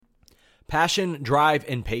Passion, drive,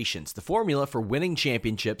 and patience. The formula for winning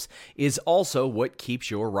championships is also what keeps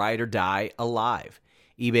your ride or die alive.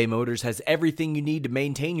 eBay Motors has everything you need to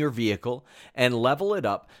maintain your vehicle and level it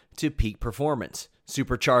up to peak performance.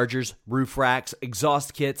 Superchargers, roof racks,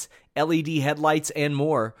 exhaust kits, LED headlights, and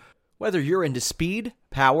more. Whether you're into speed,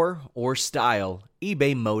 power, or style,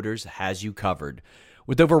 eBay Motors has you covered.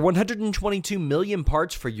 With over 122 million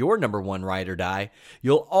parts for your number one ride or die,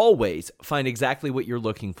 you'll always find exactly what you're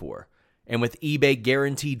looking for. And with eBay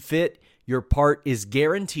Guaranteed Fit, your part is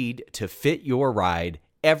guaranteed to fit your ride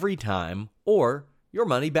every time or your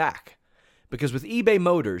money back. Because with eBay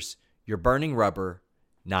Motors, you're burning rubber,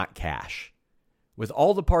 not cash. With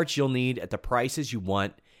all the parts you'll need at the prices you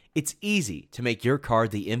want, it's easy to make your car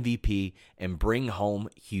the MVP and bring home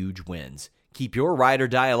huge wins. Keep your ride or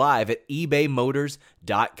die alive at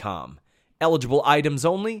ebaymotors.com. Eligible items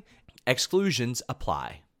only. Exclusions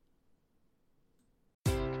apply.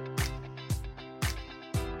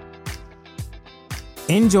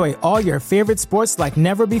 Enjoy all your favorite sports like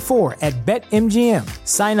never before at BetMGM.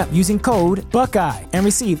 Sign up using code Buckeye and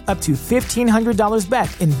receive up to $1,500 back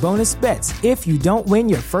in bonus bets if you don't win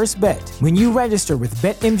your first bet. When you register with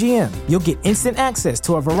BetMGM, you'll get instant access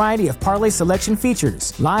to a variety of parlay selection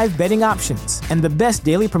features, live betting options, and the best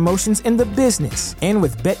daily promotions in the business. And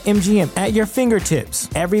with BetMGM at your fingertips,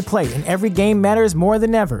 every play and every game matters more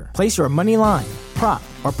than ever. Place your money line, prop,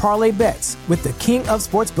 or parlay bets with the king of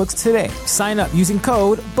sportsbooks today. Sign up using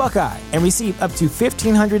code Buckeye and receive up to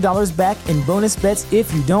 $1,500 back in bonus bets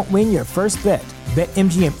if you don't win your first bet.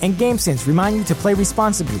 BetMGM and GameSense remind you to play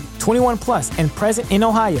responsibly. 21 plus and present in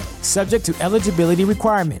Ohio, subject to eligibility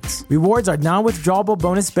requirements. Rewards are non-withdrawable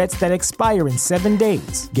bonus bets that expire in 7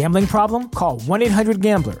 days. Gambling problem? Call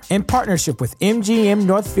 1-800-GAMBLER. In partnership with MGM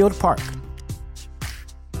Northfield Park.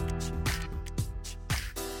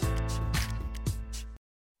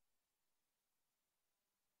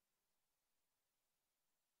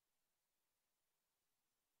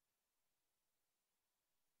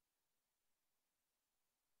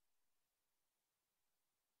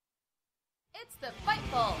 It's the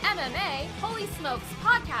Fightful MMA Holy Smokes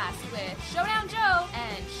podcast with Showdown Joe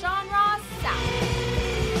and Sean Ross Sapp.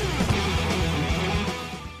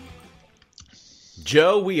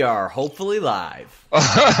 Joe, we are hopefully live.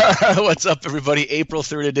 What's up, everybody? April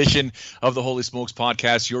 3rd edition of the Holy Smokes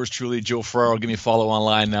podcast. Yours truly, Joe Ferraro. Give me a follow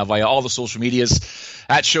online via all the social medias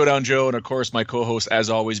at Showdown Joe. And, of course, my co-host, as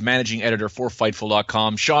always, managing editor for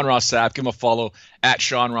Fightful.com, Sean Ross Sapp. Give him a follow at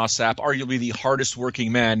Sean Ross Sapp, arguably the hardest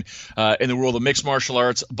working man in the world of mixed martial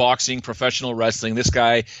arts, boxing, professional wrestling. This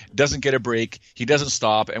guy doesn't get a break. He doesn't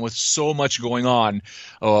stop. And with so much going on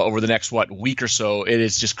over the next, week or so, it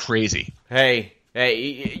is just crazy. Hey,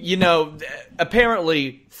 you know,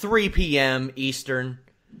 apparently 3 p.m. Eastern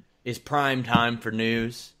is prime time for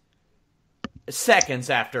news. Seconds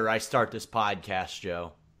after I start this podcast,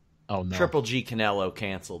 Joe. Oh, no. Triple G Canelo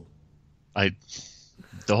canceled.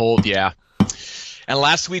 Yeah. And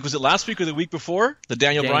last week, was it last week or the week before? The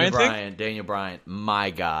Daniel Bryan thing? Daniel Bryan. My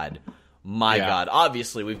God. God.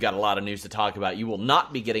 Obviously, we've got a lot of news to talk about. You will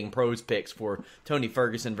not be getting pros picks for Tony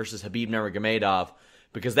Ferguson versus Khabib Nurmagomedov,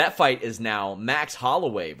 because that fight is now Max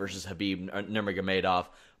Holloway versus Khabib Nurmagomedov.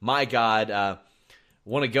 My God,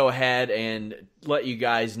 want to go ahead and let you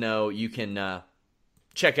guys know you can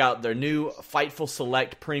check out their new Fightful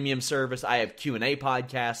Select premium service. I have Q&A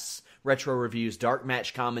podcasts, retro reviews, dark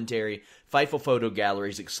match commentary, Fightful photo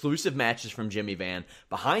galleries, exclusive matches from Jimmy Van,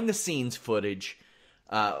 behind-the-scenes footage,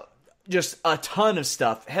 just a ton of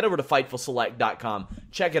stuff. Head over to FightfulSelect.com.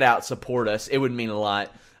 Check it out. Support us. It would mean a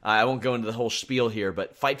lot. I won't go into the whole spiel here,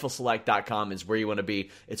 but FightfulSelect.com is where you want to be.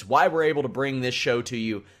 It's why we're able to bring this show to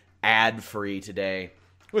you ad-free today,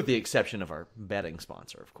 with the exception of our betting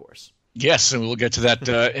sponsor, of course. Yes, and we'll get to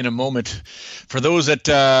that in a moment. For those that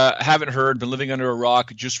haven't heard, been living under a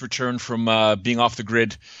rock, just returned from being off the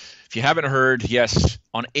grid. If you haven't heard, yes,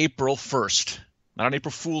 on April 1st, not an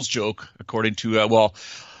April Fool's joke, according to,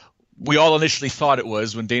 we all initially thought it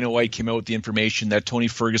was when Dana White came out with the information that Tony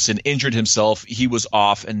Ferguson injured himself. He was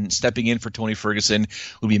off, and stepping in for Tony Ferguson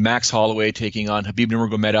would be Max Holloway taking on Khabib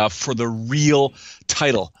Nurmagomedov for the real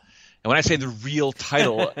title. And when I say the real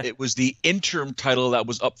title, it was the interim title that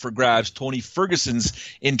was up for grabs, Tony Ferguson's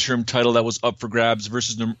interim title that was up for grabs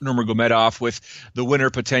versus Nurmagomedov, with the winner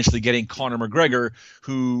potentially getting Conor McGregor,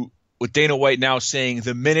 who, with Dana White now saying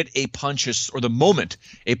the moment a punch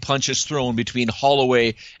is thrown between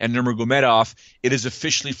Holloway and Nurmagomedov, it is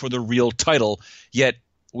officially for the real title. Yet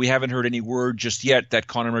we haven't heard any word just yet that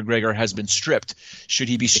Conor McGregor has been stripped. Should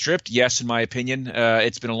he be stripped? Yes, in my opinion.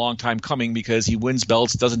 It's been a long time coming because he wins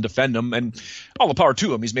belts, doesn't defend them, and all the power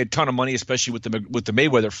to him. He's made a ton of money, especially with the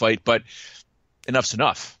Mayweather fight, but enough's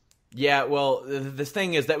enough. Yeah, well, the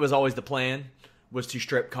thing is that was always the plan, was to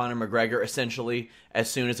strip Conor McGregor essentially as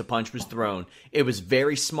soon as a punch was thrown. It was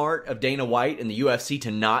very smart of Dana White and the UFC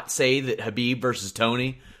to not say that Khabib versus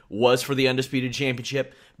Tony was for the Undisputed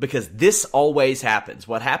Championship, because this always happens.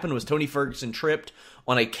 What happened was Tony Ferguson tripped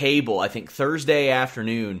on a cable, I think Thursday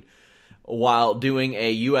afternoon, while doing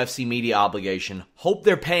a UFC media obligation. Hope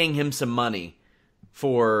they're paying him some money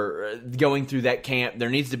for going through that camp. There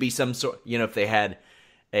needs to be some sort, if they had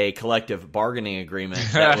a collective bargaining agreement,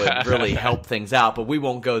 that would really help things out, but we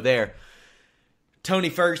won't go there. Tony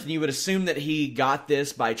Ferguson, you would assume that he got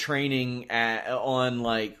this by training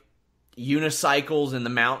on unicycles in the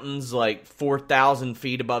mountains, 4,000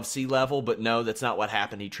 feet above sea level, but no, that's not what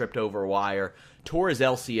happened. He tripped over a wire, tore his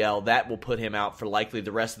LCL. That will put him out for likely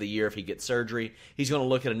the rest of the year if he gets surgery. He's going to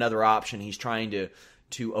look at another option. He's trying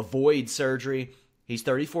to avoid surgery. He's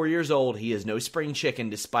 34 years old. He is no spring chicken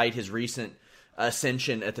despite his recent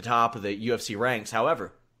ascension at the top of the UFC ranks.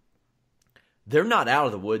 However, they're not out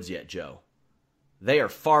of the woods yet, Joe. They are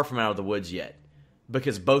far from out of the woods yet,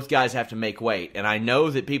 because both guys have to make weight. And I know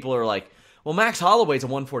that people are like, well, Max Holloway's a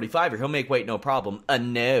 145er. He'll make weight, no problem.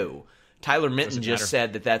 No. Tyler Minton just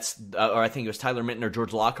said that that's, or I think it was Tyler Minton or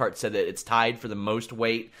George Lockhart said that it's tied for the most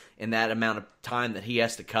weight in that amount of time that he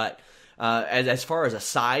has to cut. As far as a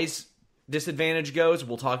size disadvantage goes,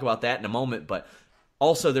 we'll talk about that in a moment. But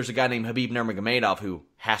also there's a guy named Khabib Nurmagomedov who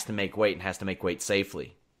has to make weight and has to make weight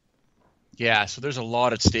safely. Yeah, so there's a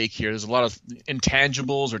lot at stake here. There's a lot of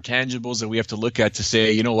intangibles or tangibles that we have to look at to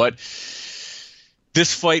say, you know what?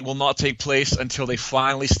 This fight will not take place until they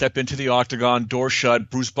finally step into the octagon, door shut,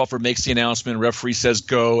 Bruce Buffer makes the announcement, referee says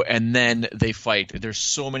go, and then they fight. There's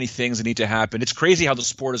so many things that need to happen. It's crazy how the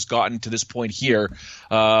sport has gotten to this point here,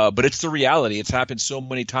 but it's the reality. It's happened so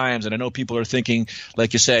many times, and I know people are thinking,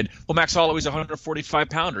 like you said, well, Max Holloway's a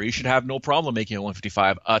 145-pounder. He should have no problem making it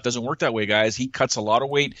 155. It doesn't work that way, guys. He cuts a lot of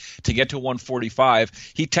weight to get to 145.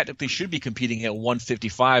 He technically should be competing at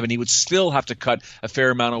 155, and he would still have to cut a fair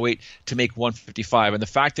amount of weight to make 155. And the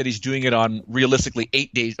fact that he's doing it on realistically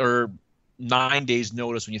 8 days or 9 days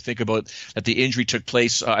notice, when you think about that the injury took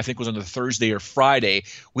place, I think it was on the Thursday or Friday.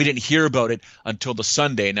 We didn't hear about it until the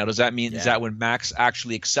Sunday. Now, does that mean is that when Max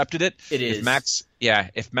actually accepted it? It is.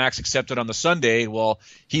 If Max accepted on the Sunday, well,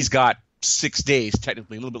 he's got 6 days,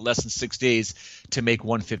 technically a little bit less than 6 days to make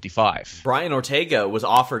 155. Brian Ortega was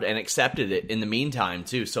offered and accepted it in the meantime,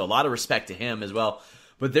 too. So a lot of respect to him as well.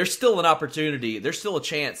 But there's still an opportunity. There's still a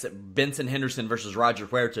chance that Benson Henderson versus Roger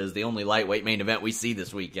Huerta is the only lightweight main event we see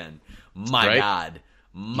this weekend. My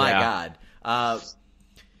God.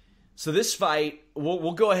 So this fight,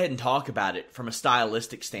 we'll go ahead and talk about it from a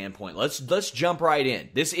stylistic standpoint. Let's jump right in.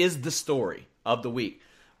 This is the story of the week.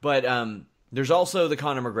 But there's also the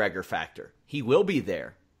Conor McGregor factor. He will be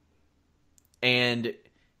there. And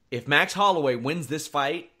if Max Holloway wins this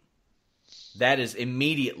fight, that is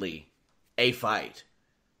immediately a fight.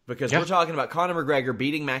 Because we're talking about Conor McGregor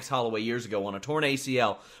beating Max Holloway years ago on a torn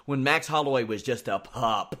ACL when Max Holloway was just a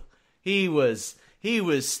pup. He was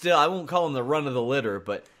still, I won't call him the run of the litter,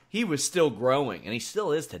 but he was still growing, and he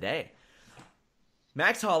still is today.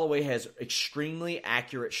 Max Holloway has extremely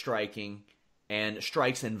accurate striking and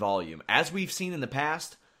strikes in volume. As we've seen in the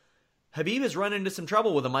past, Khabib has run into some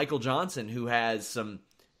trouble with a Michael Johnson who has some,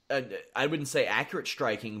 I wouldn't say accurate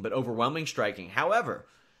striking, but overwhelming striking. However,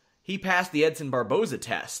 he passed the Edson Barboza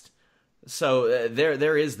test. So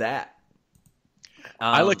there is that.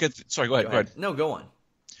 I look at – sorry, go ahead. No, go on.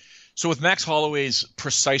 So with Max Holloway's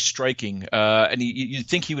precise striking, and you'd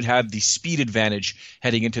think he would have the speed advantage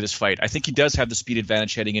heading into this fight. I think he does have the speed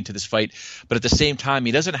advantage heading into this fight, but at the same time,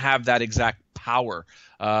 he doesn't have that exact power.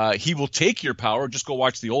 He will take your power. Just go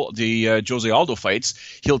watch the Jose Aldo fights.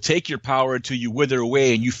 He'll take your power until you wither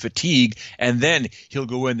away and you fatigue, and then he'll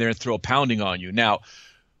go in there and throw a pounding on you. Now,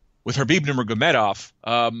 with Khabib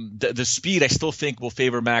Nurmagomedov, the speed I still think will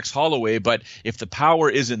favor Max Holloway, but if the power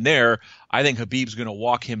isn't there, I think Khabib's going to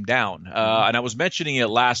walk him down. And I was mentioning it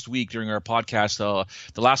last week during our podcast,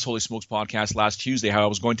 the last Holy Smokes podcast last Tuesday, how I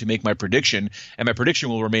was going to make my prediction, and my prediction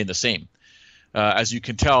will remain the same. As you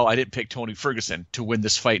can tell, I didn't pick Tony Ferguson to win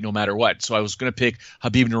this fight no matter what. So I was going to pick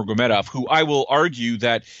Khabib Nurmagomedov, who I will argue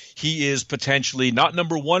that he is potentially not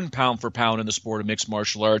number one pound for pound in the sport of mixed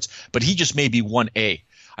martial arts, but he just may be 1A.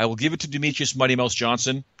 I will give it to Demetrius Mighty Mouse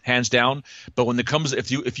Johnson, hands down. But when it comes,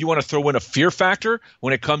 if you want to throw in a fear factor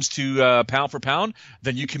when it comes to pound for pound,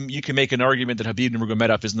 then you can make an argument that Khabib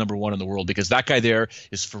Nurmagomedov is number one in the world, because that guy there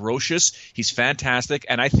is ferocious. He's fantastic,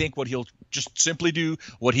 and I think what he'll just simply do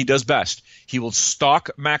what he does best. He will stalk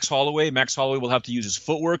Max Holloway. Max Holloway will have to use his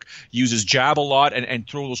footwork, use his jab a lot, and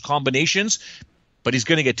throw those combinations, but he's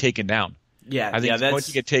going to get taken down. Yeah, I think he's going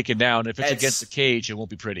to get taken down. If it's against the cage, it won't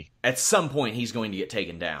be pretty. At some point, he's going to get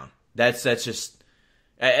taken down. That's just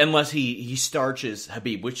unless he starches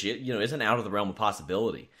Khabib, which isn't out of the realm of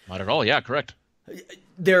possibility. Not at all. Yeah, correct.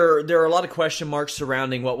 There are a lot of question marks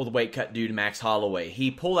surrounding what will the weight cut do to Max Holloway.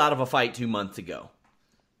 He pulled out of a fight 2 months ago.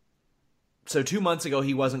 So 2 months ago,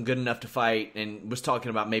 he wasn't good enough to fight, and was talking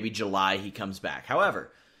about maybe July he comes back.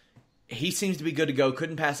 However, he seems to be good to go.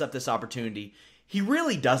 Couldn't pass up this opportunity. He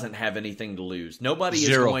really doesn't have anything to lose. Nobody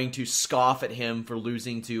is going to scoff at him for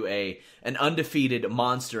losing to an undefeated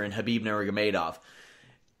monster in Khabib Nurmagomedov.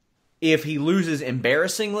 If he loses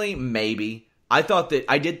embarrassingly, maybe. I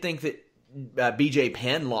did think that BJ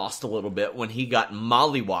Penn lost a little bit when he got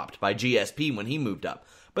mollywopped by GSP when he moved up.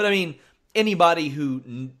 But I mean, anybody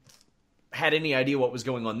who had any idea what was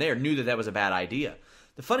going on there knew that was a bad idea.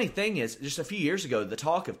 The funny thing is, just a few years ago, the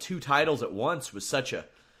talk of 2 titles at once was such a,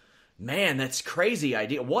 man, that's crazy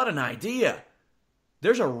idea. What an idea.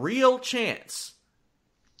 There's a real chance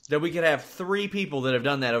that we could have 3 people that have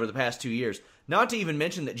done that over the past 2 years. Not to even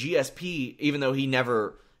mention that GSP, even though he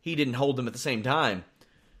didn't hold them at the same time,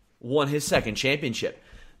 won his second championship.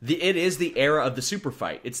 It is the era of the super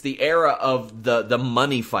fight. It's the era of the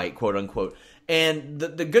money fight, quote unquote. And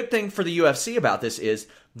the good thing for the UFC about this is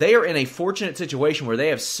they are in a fortunate situation where they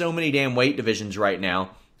have so many damn weight divisions right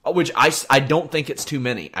now, which I don't think it's too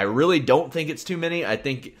many. I really don't think it's too many. I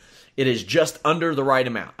think it is just under the right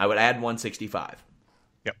amount. I would add 165.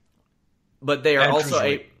 Yep. But they are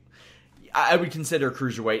also I would consider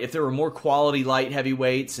cruiserweight. If there were more quality light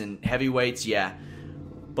heavyweights and heavyweights, yeah.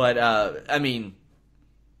 But, I mean,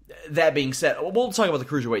 that being said, we'll talk about the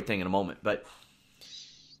cruiserweight thing in a moment, but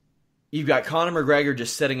you've got Conor McGregor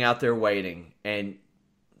just sitting out there waiting, and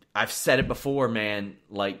I've said it before, man,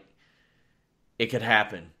 like, it could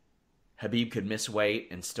happen. Khabib could miss weight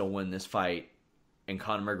and still win this fight, and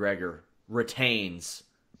Conor McGregor retains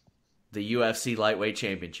the UFC lightweight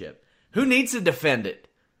championship. Who needs to defend it?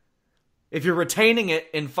 If you're retaining it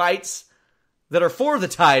in fights that are for the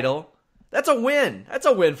title, that's a win. That's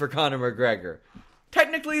a win for Conor McGregor.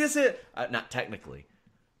 Technically, this is... not technically.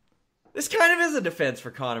 This kind of is a defense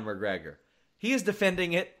for Conor McGregor. He is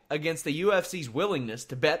defending it against the UFC's willingness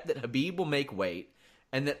to bet that Khabib will make weight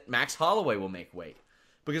and that Max Holloway will make weight.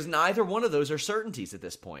 Because neither one of those are certainties at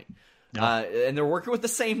this point. No. And they're working with the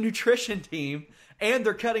same nutrition team, and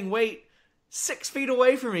they're cutting weight 6 feet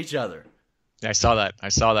away from each other. I saw that.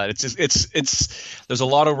 It's there's a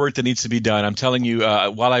lot of work that needs to be done. I'm telling you,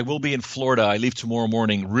 while I will be in Florida, I leave tomorrow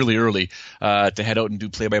morning really early to head out and do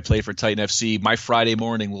play-by-play for Titan FC. My Friday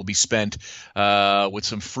morning will be spent with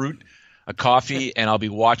some fruit, a coffee, and I'll be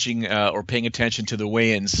watching or paying attention to the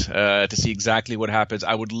weigh-ins to see exactly what happens.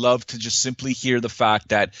 I would love to just simply hear the fact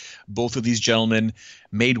that both of these gentlemen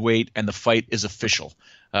made weight and the fight is official.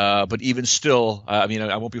 But even still, I mean,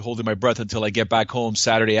 I won't be holding my breath until I get back home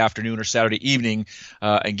Saturday afternoon or Saturday evening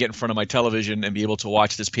and get in front of my television and be able to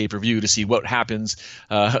watch this pay-per-view to see what happens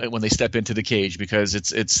when they step into the cage, because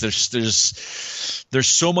there's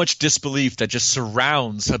so much disbelief that just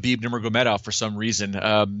surrounds Khabib Nurmagomedov for some reason.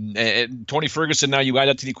 And Tony Ferguson, now you add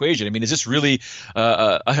that to the equation. I mean, is this really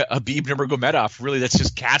Khabib Nurmagomedov really that's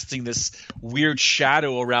just casting this weird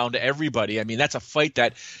shadow around everybody? I mean, that's a fight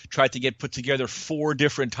that tried to get put together 4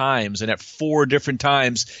 different times, and at 4 different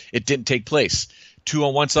times it didn't take place. 2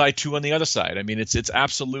 on one side, 2 on the other side. I mean, it's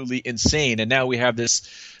absolutely insane. And now we have this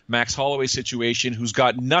Max Holloway situation, who's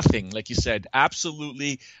got nothing, like you said,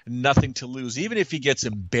 absolutely nothing to lose. Even if he gets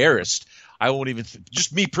embarrassed, I won't even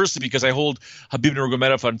just me personally, because I hold Khabib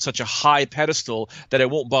Nurmagomedov on such a high pedestal that it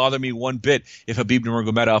won't bother me one bit if Khabib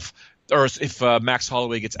Nurmagomedov or if Max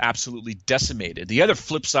Holloway gets absolutely decimated. The other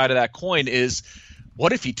flip side of that coin is,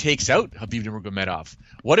 what if he takes out Khabib Nurmagomedov?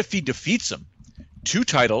 What if he defeats him? 2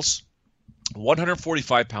 titles,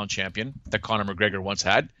 145-pound champion that Conor McGregor once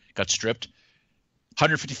had, got stripped.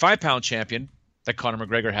 155-pound champion that Conor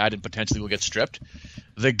McGregor had and potentially will get stripped.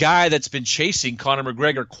 The guy that's been chasing Conor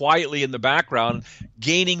McGregor quietly in the background,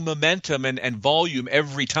 gaining momentum and volume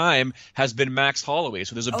every time, has been Max Holloway.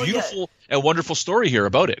 So there's a beautiful and wonderful story here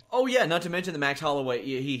about it. Oh, yeah, not to mention that Max Holloway,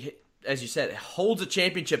 he as you said, holds a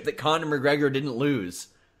championship that Conor McGregor didn't lose.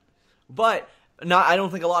 But I don't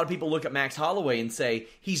think a lot of people look at Max Holloway and say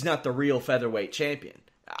he's not the real featherweight champion.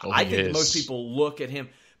 I think most people look at him.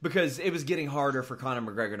 because it was getting harder for Conor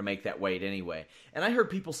McGregor to make that weight anyway. And I heard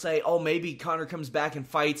people say, oh, maybe Conor comes back and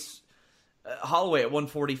fights Holloway at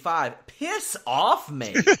 145. Piss off,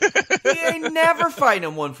 mate. He ain't never fighting at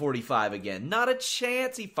 145 again. Not a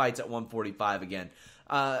chance he fights at 145 again.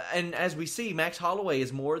 And as we see, Max Holloway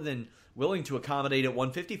is more than willing to accommodate at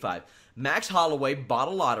 155. Max Holloway bought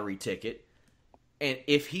a lottery ticket, and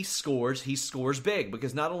if he scores big,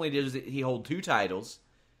 because not only does he hold 2 titles,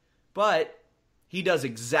 but he does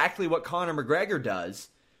exactly what Conor McGregor does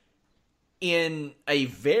in a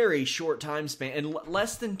very short time span, and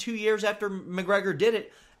less than 2 years after McGregor did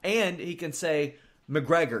it, and he can say,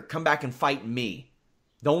 McGregor, come back and fight me.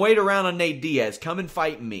 Don't wait around on Nate Diaz. Come and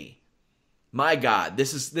fight me. My God,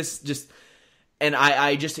 this just, and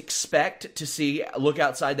I just expect to look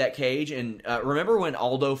outside that cage, and remember when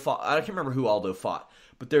Aldo fought, I can't remember who Aldo fought,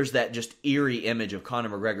 but there's that just eerie image of Conor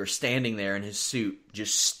McGregor standing there in his suit,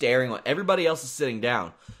 just staring, everybody else is sitting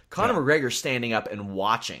down. Conor McGregor standing up and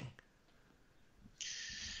watching.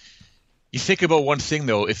 You think about one thing,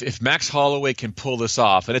 though. If Max Holloway can pull this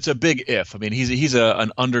off, and it's a big if. I mean, he's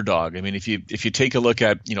an underdog. I mean, if you take a look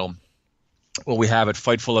at, what we have at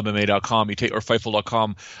FightfulMMA.com, or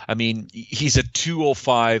Fightful.com, I mean, he's a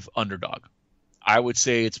 205 underdog. I would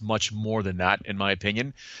say it's much more than that, in my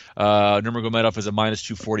opinion. Nurmagomedov is a minus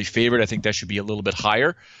 240 favorite. I think that should be a little bit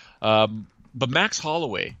higher. But Max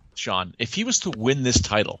Holloway, Sean, if he was to win this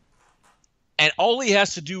title, and all he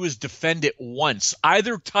has to do is defend it once,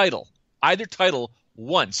 either title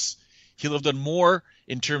once, he'll have done more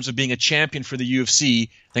in terms of being a champion for the UFC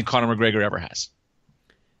than Conor McGregor ever has.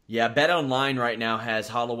 Yeah, BetOnline right now has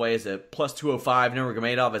Holloway as a plus 205,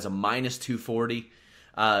 Nurmagomedov as a minus 240.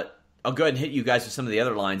 I'll go ahead and hit you guys with some of the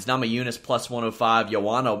other lines. Namajunas plus 105,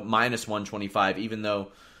 Joanna minus 125, even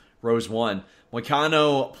though Rose won.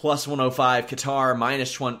 Moicano plus 105, Qatar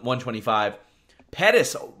minus 125,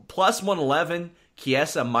 Pettis plus 111,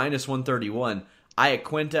 Chiesa minus 131,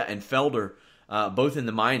 Iaquinta and Felder both in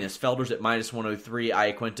the minus. Felder's at minus 103,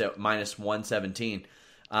 Iaquinta minus 117.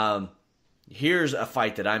 Here's a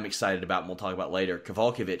fight that I'm excited about and we'll talk about later.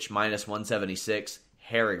 Kowalkiewicz minus 176,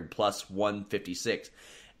 Herring plus 156.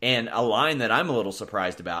 And a line that I'm a little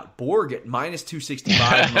surprised about, Borg at minus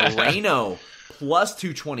 265, Moreno plus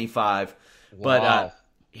 225. Wow. But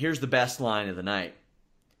here's the best line of the night.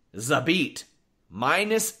 Zabit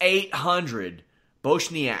minus 800,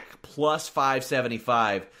 Bochniak plus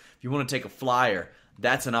 575. If you want to take a flyer,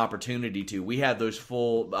 that's an opportunity to. We have those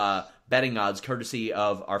full betting odds courtesy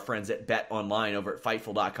of our friends at BetOnline over at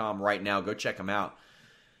Fightful.com right now. Go check them out.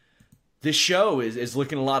 This show is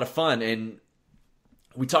looking a lot of fun, and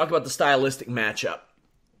we talk about the stylistic matchup.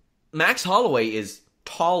 Max Holloway is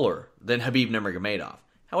taller than Khabib Nurmagomedov.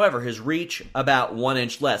 However, his reach about 1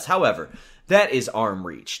 inch less. However, that is arm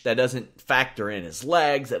reach. That doesn't factor in his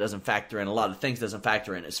legs. That doesn't factor in a lot of things. Doesn't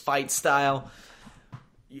factor in his fight style.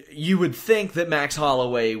 You would think that Max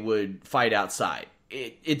Holloway would fight outside.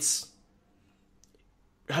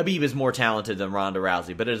 Khabib is more talented than Ronda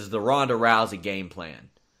Rousey, but it is the Ronda Rousey game plan.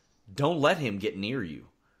 Don't let him get near you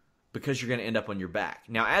because you're going to end up on your back.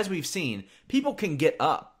 Now, as we've seen, people can get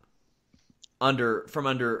up from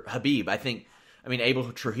under Khabib.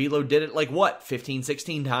 Abel Trujillo did it 15,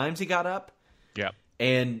 16 times he got up? Yeah.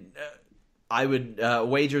 And I would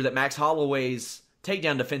wager that Max Holloway's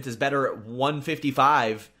takedown defense is better at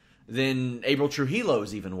 155 than Abel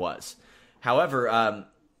Trujillo's even was. However,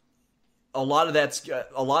 a lot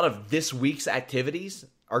of this week's activities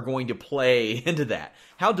are going to play into that.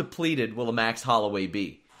 How depleted will a Max Holloway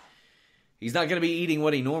be? He's not going to be eating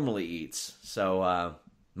what he normally eats. So,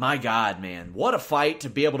 my God, man, what a fight to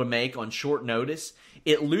be able to make on short notice.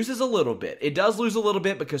 It loses a little bit. It does lose a little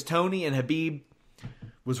bit because Tony and Khabib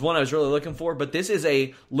was one I was really looking for, but this is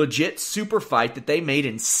a legit super fight that they made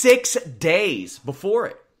in 6 days before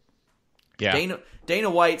it. Yeah. Dana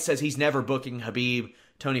White says he's never booking Khabib,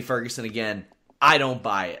 Tony Ferguson again. I don't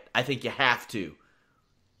buy it. I think you have to.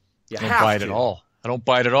 I don't buy it at all. I don't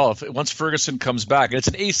buy it at all. Once Ferguson comes back, and it's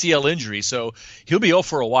an ACL injury, so he'll be out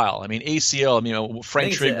for a while. I mean, ACL,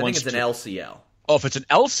 Frank Trigg wants I think it's an LCL. Oh, if it's an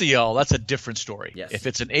LCL, that's a different story. Yes. If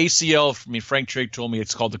it's an ACL, Frank Trigg told me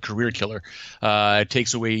it's called the career killer. It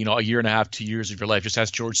takes away, a year and a half, 2 years of your life. Just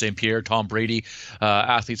ask George St. Pierre, Tom Brady,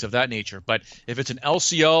 athletes of that nature. But if it's an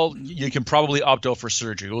LCL, you can probably opt out for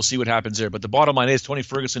surgery. We'll see what happens there. But the bottom line is, Tony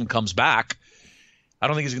Ferguson comes back. I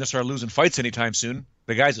don't think he's going to start losing fights anytime soon.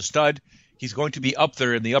 The guy's a stud. He's going to be up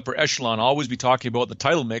there in the upper echelon, always be talking about the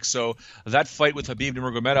title mix. So that fight with Khabib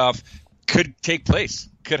Nurmagomedov could take place.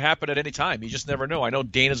 could happen at any time. You just never know. I know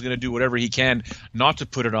Dana's going to do whatever he can not to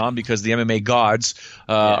put it on because the MMA gods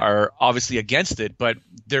are obviously against it. But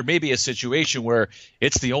there may be a situation where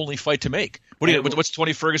it's the only fight to make. What's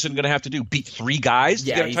Tony Ferguson going to have to do? Beat 3 guys to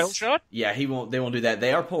get a title shot? Yeah, he won't. They won't do that.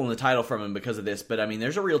 They are pulling the title from him because of this. But I mean,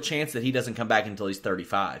 there's a real chance that he doesn't come back until he's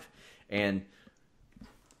 35. And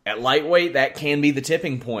at lightweight, that can be the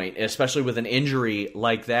tipping point, especially with an injury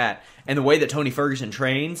like that. And the way that Tony Ferguson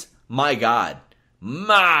trains, my God,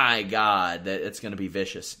 that it's going to be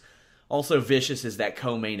vicious. Also vicious is that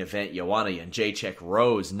co-main event, Joanna Jędrzejczyk,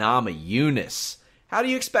 Rose Namajunas. How do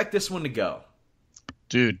you expect this one to go?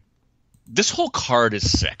 Dude, this whole card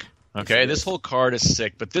is sick. Okay, this whole card is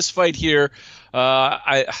sick. But this fight here,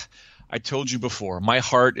 I told you before, my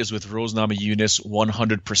heart is with Rose Namajunas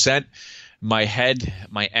 100%. My head,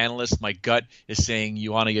 my analyst, my gut is saying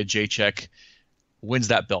Joanna Jędrzejczyk wins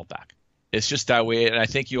that belt back. It's just that way, and I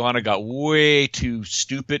think Joanna got way too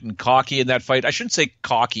stupid and cocky in that fight. I shouldn't say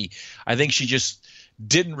cocky. I think she just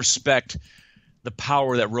didn't respect the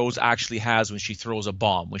power that Rose actually has when she throws a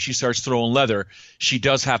bomb. When she starts throwing leather, she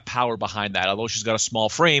does have power behind that. Although she's got a small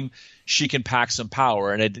frame, she can pack some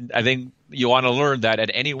power. And I think Joanna learned that at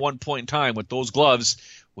any one point in time with those gloves,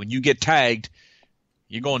 when you get tagged,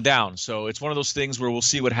 you're going down. So it's one of those things where we'll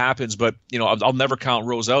see what happens. But, I'll never count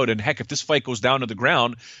Rose out. And heck, if this fight goes down to the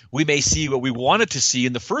ground, we may see what we wanted to see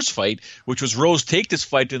in the first fight, which was Rose take this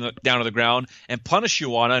fight down to the ground and punish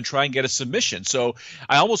Joanna and try and get a submission. So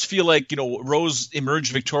I almost feel like, Rose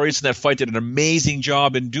emerged victorious in that fight, did an amazing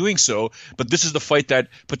job in doing so. But this is the fight that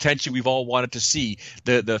potentially we've all wanted to see.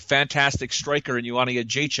 The fantastic striker in Joanna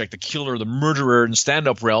Jędrzejczyk, the killer, the murderer in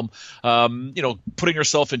stand-up realm, putting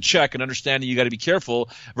herself in check and understanding you got to be careful,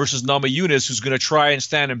 versus Namajunas, who's going to try and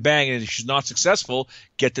stand and bang, and if she's not successful,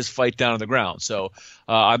 get this fight down on the ground. So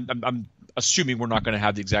I'm assuming we're not going to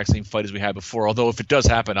have the exact same fight as we had before. Although if it does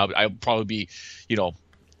happen, I'll probably be,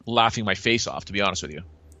 laughing my face off, to be honest with you.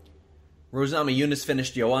 Rose Namajunas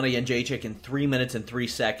finished Joanna Jędrzejczyk in 3 minutes and 3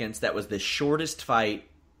 seconds. That was the shortest fight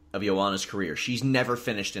of Joanna's career. She's never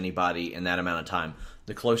finished anybody in that amount of time.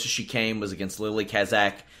 The closest she came was against Lily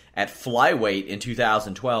Kazak at flyweight in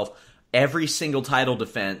 2012. Every single title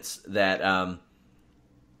defense that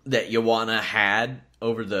Joanna had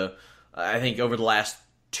over the last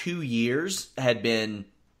 2 years had been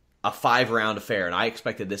a 5-round affair, and I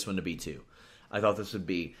expected this one to be too. I thought this would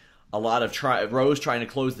be a lot of Rose trying to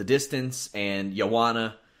close the distance and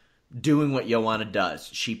Joanna doing what Joanna does.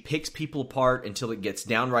 She picks people apart until it gets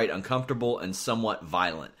downright uncomfortable and somewhat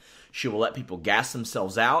violent. She will let people gas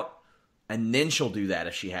themselves out, and then she'll do that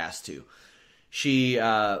if she has to.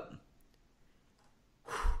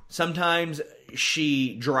 Sometimes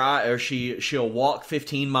she'll walk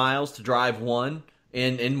 15 miles to drive 1,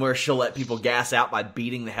 and where she'll let people gas out by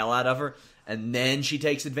beating the hell out of her, and then she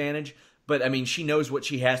takes advantage. But, I mean, she knows what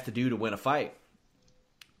she has to do to win a fight.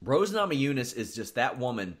 Rose Namajunas is just that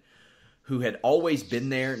woman who had always been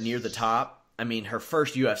there near the top. I mean, her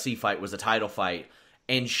first UFC fight was a title fight,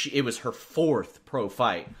 and it was her 4th pro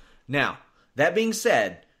fight. Now, that being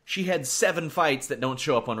said, she had 7 fights that don't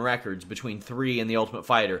show up on records between 3 and The Ultimate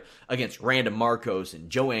Fighter against Randa Marcos and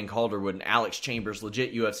Joanne Calderwood and Alex Chambers,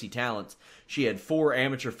 legit UFC talents. She had 4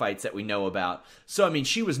 amateur fights that we know about. So, I mean,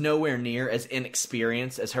 she was nowhere near as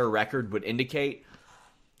inexperienced as her record would indicate.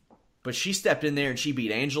 But she stepped in there and she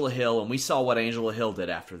beat Angela Hill, and we saw what Angela Hill did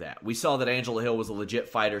after that. We saw that Angela Hill was a legit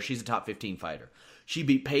fighter. She's a top 15 fighter. She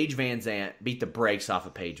beat Paige Van Zandt, beat the brakes off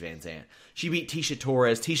of Paige Van Zandt. She beat Tecia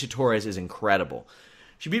Torres. Tecia Torres is incredible.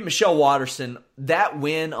 She beat Michelle Waterson. That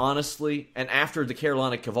win, honestly, and after the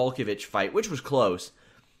Carolina Kowalkiewicz fight, which was close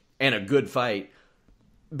and a good fight,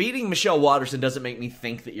 beating Michelle Waterson doesn't make me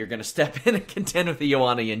think that you're going to step in and contend with the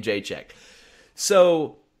Joanna Jędrzejczyk.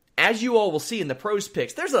 So, as you all will see in the pros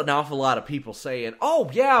picks, there's an awful lot of people saying, oh,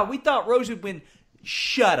 yeah, we thought Rose would win.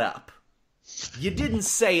 Shut up. You didn't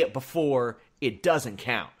say it before. It doesn't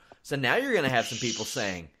count. So now you're going to have some people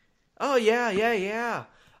saying, oh, yeah.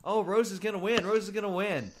 Oh, Rose is going to win. Rose is going to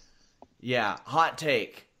win. Yeah, hot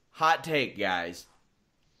take. Hot take, guys.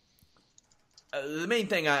 The main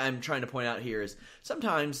thing I'm trying to point out here is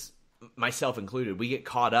sometimes, myself included, we get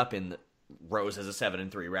caught up in Rose has a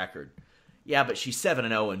 7-3 record. Yeah, but she's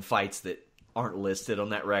 7-0 in fights that aren't listed on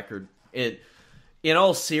that record. In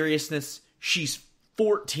all seriousness, she's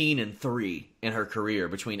 14-3 in her career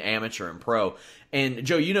between amateur and pro. And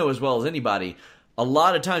Joe, you know as well as anybody, a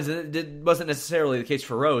lot of times, and it wasn't necessarily the case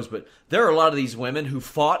for Rose, but there are a lot of these women who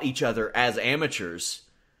fought each other as amateurs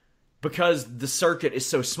because the circuit is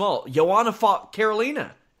so small. Joanna fought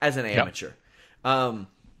Carolina as an amateur. Yep.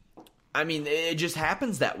 I mean, it just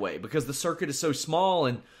happens that way because the circuit is so small.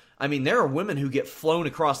 And I mean, there are women who get flown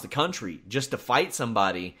across the country just to fight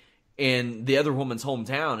somebody in the other woman's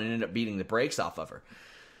hometown and end up beating the brakes off of her.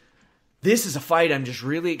 This is a fight I'm just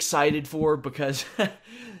really excited for because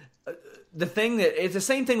it's the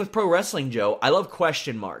same thing with pro wrestling, Joe. I love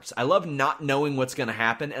question marks. I love not knowing what's going to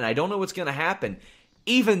happen, and I don't know what's going to happen,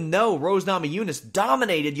 even though Rose Namajunas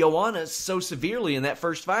dominated Joanna so severely in that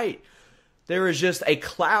first fight. There is just a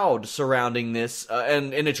cloud surrounding this,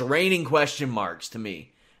 and it's raining question marks to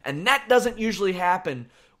me. And that doesn't usually happen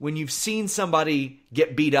when you've seen somebody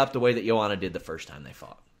get beat up the way that Joanna did the first time they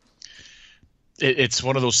fought. It's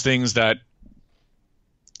one of those things that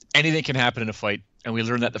anything can happen in a fight, and we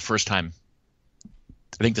learned that the first time.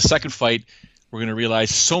 I think the second fight, we're going to realize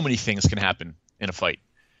so many things can happen in a fight.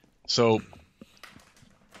 So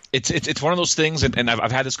it's one of those things, and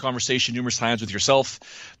I've had this conversation numerous times with yourself,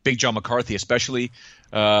 Big John McCarthy especially,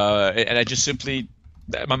 and I just simply –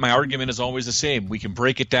 my argument is always the same. We can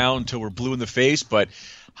break it down until we're blue in the face, but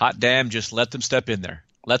hot damn, just let them step in there.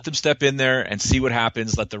 Let them step in there and see what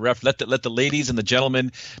happens. Let the ladies and the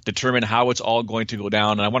gentlemen determine how it's all going to go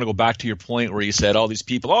down. And I want to go back to your point where you said all these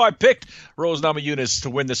people, I picked Rose Namajunas to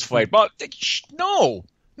win this fight. But no,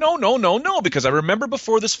 because I remember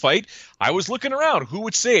before this fight, I was looking around. Who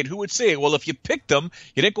would say it? Well, if you picked them,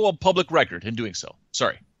 you didn't go on public record in doing so.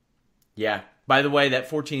 Sorry. Yeah. By the way, that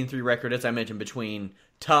 14-3 record, as I mentioned, between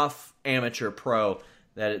tough, amateur, pro,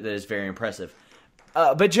 that is very impressive.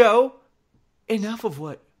 But Joe, enough of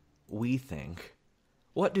what we think.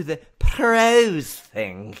 What do the pros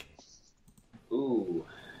think? Ooh,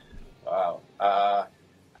 wow.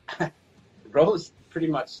 Rose pretty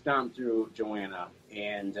much stomped through Joanna,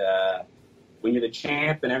 and when you're the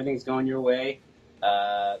champ and everything's going your way,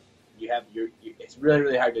 it's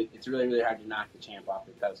really hard to knock the champ off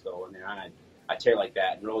the pedestal when they're on a tear like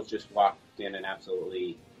that. And Rose just walked in and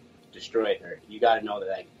absolutely destroyed her. You got to know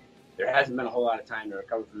that there hasn't been a whole lot of time to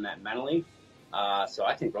recover from that mentally. So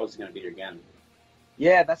I think Rose is going to beat her again.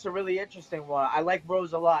 Yeah, that's a really interesting one. I like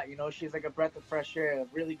Rose a lot. You know, she's like a breath of fresh air, a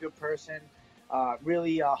really good person,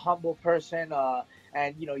 really humble person.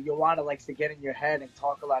 And, you know, Joanna likes to get in your head and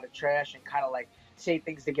talk a lot of trash and kind of like say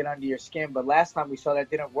things to get under your skin. But last time we saw that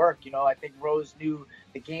didn't work. You know, I think Rose knew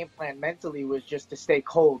the game plan mentally was just to stay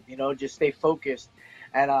cold, you know, just stay focused.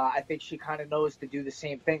 And I think she kind of knows to do the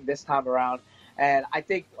same thing this time around. And I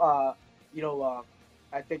think, I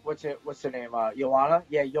think what's her name? Joanna?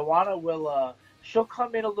 Yeah, Joanna will, she'll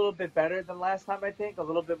come in a little bit better than last time, I think, a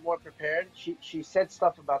little bit more prepared. She said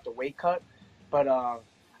stuff about the weight cut, but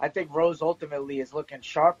I think Rose ultimately is looking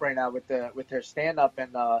sharp right now with her stand-up,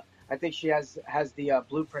 and I think she has the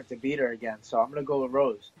blueprint to beat her again. So I'm going to go with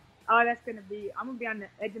Rose. Oh, I'm going to be on the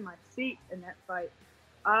edge of my seat in that fight.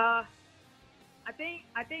 I think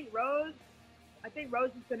Rose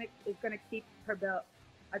is gonna keep her belt.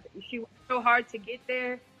 She worked so hard to get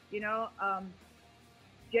there, you know.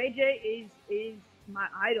 JJ is my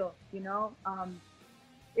idol, you know.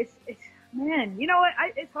 It's man, you know what?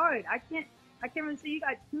 It's hard. I can't really say. You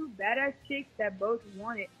got two badass chicks that both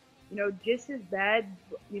want it, you know, just as bad,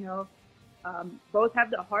 you know. Both have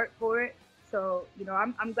the heart for it. So, you know,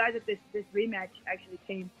 I'm glad that this rematch actually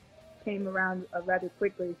came around rather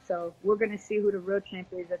quickly. So we're going to see who the real champ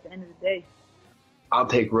is at the end of the day. I'll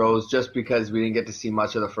take Rose just because we didn't get to see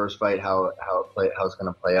much of the first fight, how it's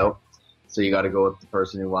going to play out. So you got to go with the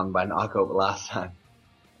person who won by knockout last time.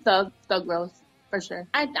 So Rose, for sure.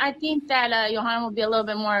 I think that Joanna will be a little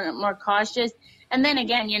bit more cautious. And then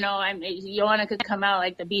again, you know, Joanna could come out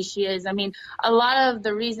like the beast she is. I mean, a lot of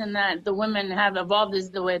the reason that the women have evolved is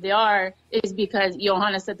the way they are is because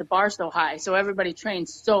Joanna set the bar so high. So everybody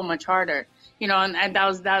trains so much harder, you know, and that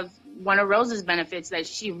was one of Rose's benefits, that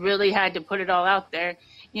she really had to put it all out there,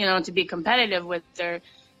 you know, to be competitive with her.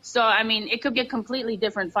 So, I mean, it could be a completely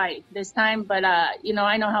different fight this time, but, you know,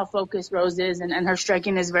 I know how focused Rose is, and her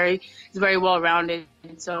striking is very well-rounded.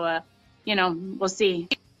 So, you know, we'll see.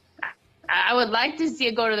 I would like to see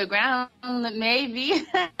it go to the ground, maybe.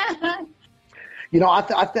 You know, I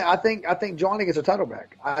think Joanna gets her title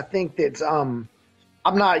back. I think that I'm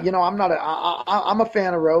a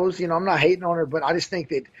fan of Rose. You know, I'm not hating on her, but I just think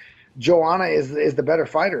that Joanna is the better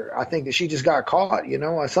fighter. I think that she just got caught. You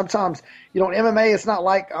know, sometimes, you know, in MMA, it's not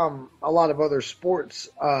like a lot of other sports.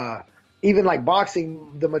 Even like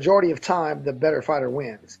boxing, the majority of time, the better fighter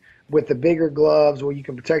wins with the bigger gloves where you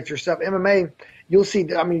can protect yourself. MMA, you'll see,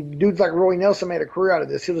 I mean, dudes like Roy Nelson made a career out of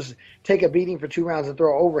this. He'll just take a beating for 2 rounds and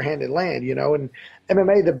throw an overhanded land, you know. And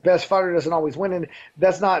MMA, the best fighter doesn't always win. And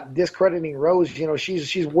that's not discrediting Rose. You know,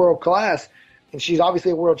 she's world class, and she's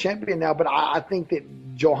obviously a world champion now. But I think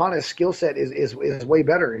that Johanna's skill set is way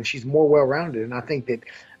better, and she's more well-rounded. And I think that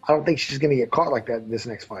I don't think she's going to get caught like that in this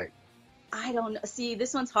next fight. I don't know. See,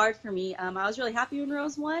 this one's hard for me. I was really happy when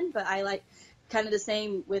Rose won, but I like kind of the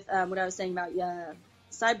same with what I was saying about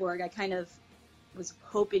Cyborg. I kind of was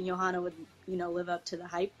hoping Johanna would, live up to the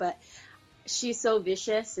hype, but she's so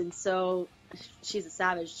vicious and she's a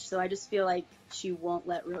savage. So I just feel like she won't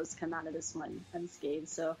let Rose come out of this one unscathed.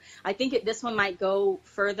 So I think this one might go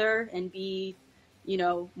further and be,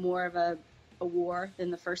 more of a war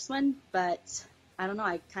than the first one. But I don't know.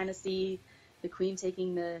 I kind of see the Queen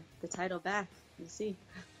taking the title back. We'll see.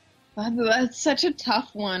 That's such a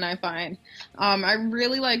tough one, I find. I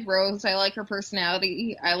really like Rose. I like her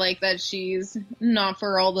personality. I like that she's not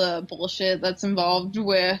for all the bullshit that's involved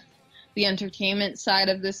with the entertainment side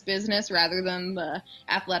of this business rather than the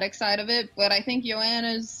athletic side of it. But I think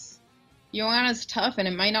Joanna's tough, and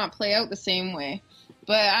it might not play out the same way.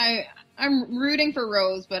 But I'm rooting for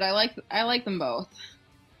Rose, but I like them both.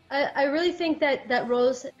 I really think that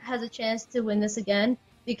Rose has a chance to win this again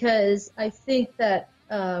because I think that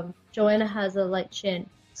Joanna has a light chin.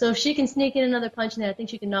 So if she can sneak in another punch in there, I think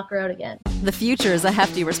she can knock her out again. The future is a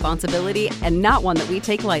hefty responsibility and not one that we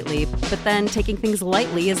take lightly. But then taking things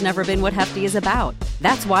lightly has never been what Hefty is about.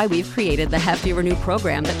 That's why we've created the Hefty Renew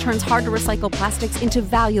program that turns hard-to-recycle plastics into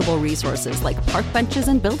valuable resources like park benches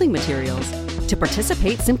and building materials. To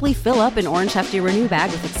participate, simply fill up an orange Hefty Renew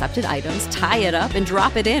bag with accepted items, tie it up, and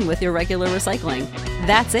drop it in with your regular recycling.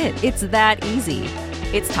 That's it. It's that easy.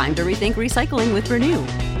 It's time to rethink recycling with Renew.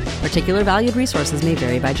 Particular valued resources may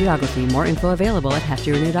vary by geography. More info available at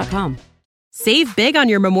heftyrenew.com. Save big on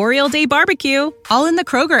your Memorial Day barbecue, all in the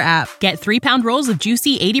Kroger app. Get 3-pound rolls of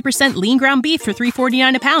juicy 80% lean ground beef for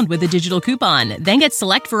 $3.49 a pound with a digital coupon. Then get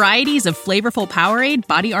select varieties of flavorful Powerade,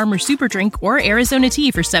 Body Armor Super Drink, or Arizona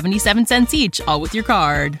tea for 77 cents each, all with your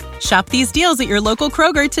card. Shop these deals at your local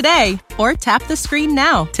Kroger today, or tap the screen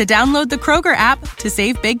now to download the Kroger app to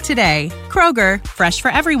save big today. Kroger, fresh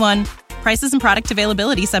for everyone. Prices and product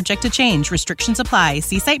availability subject to change. Restrictions apply.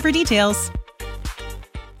 See site for details.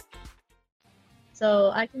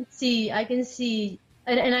 So I can see,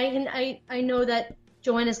 and I know that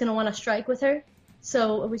Joanna's going to want to strike with her,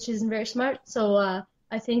 so which isn't very smart. So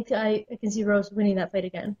I think I can see Rose winning that fight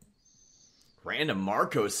again. Random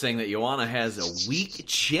Marcos saying that Joanna has a weak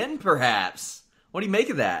chin, perhaps. What do you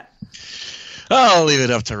make of that? I'll leave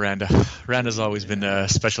it up to Randa. Randa's always been a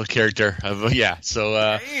special character. So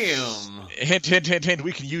Damn. Hint,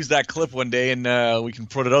 we can use that clip one day, and we can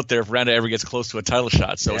put it out there if Randa ever gets close to a title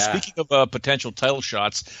shot. So Speaking of potential title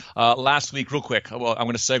shots, last week, real quick, well, I'm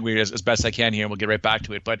going to segue as best I can here, and we'll get right back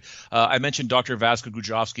to it. But I mentioned Dr. Vasko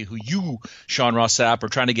Gujovsky, who you, Sean Ross Sapp, are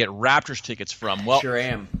trying to get Raptors tickets from. Well, sure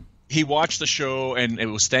am. He watched the show, and it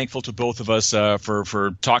was thankful to both of us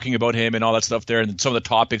for talking about him and all that stuff there, and some of the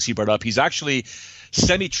topics he brought up. He's actually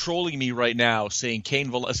semi-trolling me right now, saying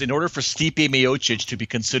in order for Stipe Miocic to be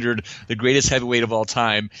considered the greatest heavyweight of all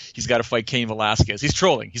time, he's got to fight Cain Velasquez. He's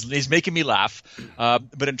trolling. He's making me laugh.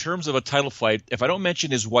 But in terms of a title fight, if I don't mention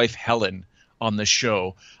his wife Helen on the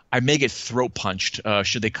show, I may get throat punched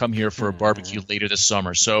should they come here for a barbecue later this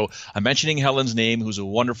summer. So I'm mentioning Helen's name, who's a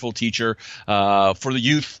wonderful teacher for the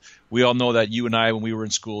youth. We all know that you and I, when we were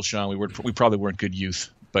in school, Sean, we probably weren't good youth,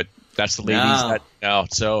 but that's the ladies now.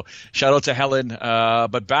 So shout out to Helen.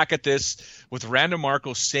 But back at this with Randa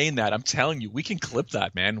Marcos saying that, I'm telling you, we can clip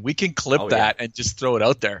that, man. We can clip that and just throw it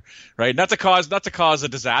out there, right? Not to cause a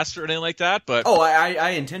disaster or anything like that, but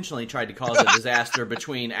I intentionally tried to cause a disaster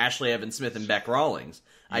between Ashley Evans Smith and Beck Rawlings.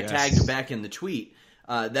 I tagged Beck in the tweet.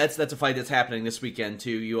 That's a fight that's happening this weekend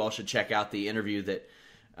too. You all should check out the interview that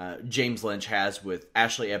James Lynch has with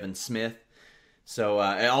Ashley Evans Smith. So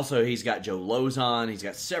also he's got Joe Lozon. He's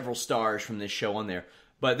got several stars from this show on there.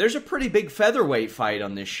 But there's a pretty big featherweight fight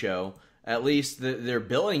on this show. At least they're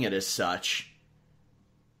billing it as such.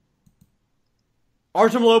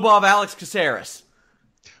 Artem Lobov, Alex Caceres.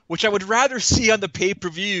 Which I would rather see on the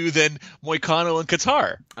pay-per-view than Moicano and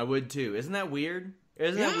Qatar. I would too. Isn't that weird?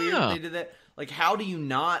 Isn't that weird they did that? Like, how do you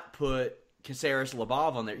not put Caceres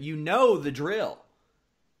Lobov on there? You know the drill.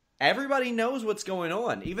 Everybody knows what's going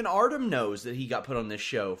on. Even Artem knows that he got put on this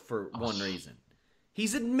show for one reason.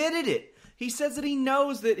 He's admitted it. He says that he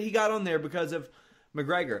knows that he got on there because of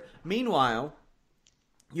McGregor. Meanwhile,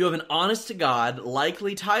 you have an honest-to-God,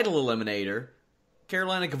 likely title eliminator,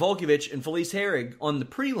 Karolina Kowalkiewicz and Felice Herrig on the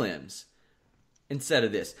prelims instead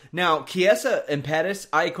of this. Now, Chiesa and Pettis,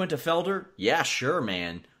 Iaquinta Felder, yeah, sure,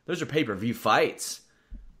 man. Those are pay-per-view fights.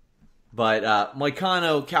 But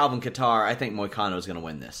Moicano, Calvin Kattar, I think Moicano is going to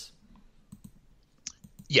win this.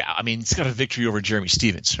 Yeah, I mean, he's got a victory over Jeremy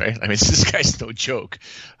Stevens, right? I mean, this guy's no joke.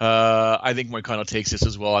 I think Moicano takes this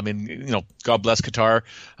as well. I mean, God bless Qatar.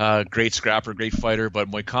 Great scrapper, great fighter. But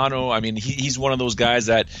Moicano, I mean, he's one of those guys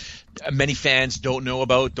that many fans don't know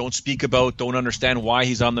about, don't speak about, don't understand why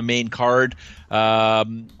he's on the main card.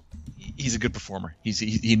 He's a good performer.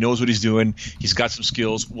 He knows what he's doing. He's got some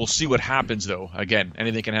skills. We'll see what happens, though. Again,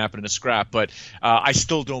 anything can happen in a scrap, but I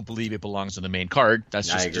still don't believe it belongs on the main card. That's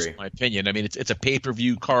just my opinion. I mean, it's a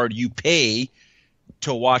pay-per-view card. You pay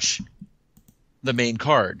to watch the main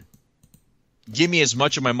card. Give me as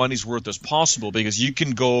much of my money's worth as possible, because you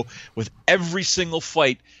can go with every single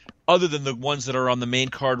fight other than the ones that are on the main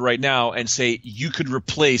card right now and say you could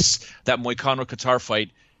replace that Moicano-Qatar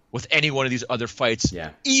fight with any one of these other fights,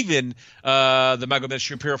 even the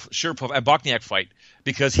Magomed-Sharipov and Bochniak fight,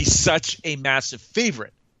 because he's such a massive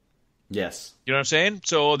favorite. Yes. You know what I'm saying?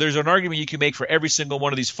 So there's an argument you can make for every single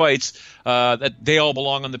one of these fights that they all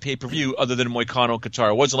belong on the pay-per-view other than Moicano Qatar.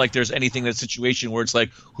 It wasn't like there's anything in that situation where it's like,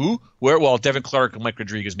 who? Where? Well, Devin Clark and Mike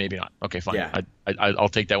Rodriguez, maybe not. Okay, fine. Yeah. I'll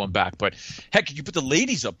take that one back. But, heck, you put the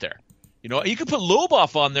ladies up there. You could put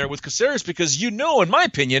Lobov on there with Caceres because in my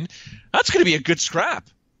opinion, that's going to be a good scrap.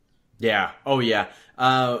 Yeah. Oh, yeah.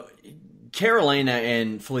 Carolina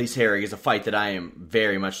and Felice Herrig is a fight that I am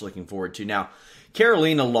very much looking forward to. Now,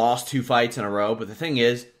 Carolina lost 2 fights in a row, but the thing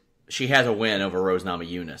is, she has a win over Rose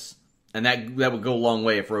Namajunas. And that would go a long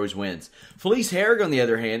way if Rose wins. Felice Herrig, on the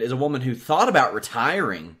other hand, is a woman who thought about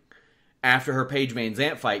retiring after her Paige Van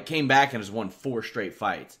Zandt fight, came back and has won 4 straight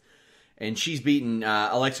fights. And she's beaten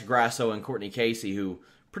Alexa Grasso and Courtney Casey, who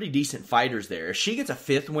pretty decent fighters there. If she gets a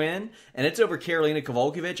 5th win, and it's over Karolina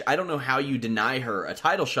Kowalkiewicz, I don't know how you deny her a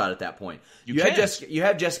title shot at that point. You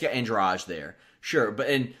have Jessica Andrade there, sure,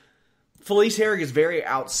 and Felice Herrig is very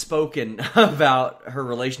outspoken about her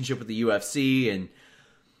relationship with the UFC and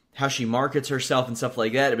how she markets herself and stuff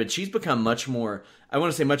like that, but she's become much more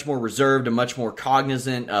reserved and much more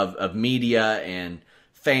cognizant of media and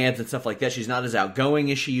fans and stuff like that. She's not as outgoing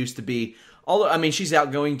as she used to be. Although, I mean, she's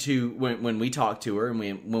outgoing too when we talk to her and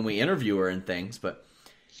when we interview her and things, but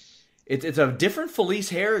it's a different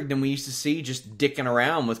Felice Herrig than we used to see just dicking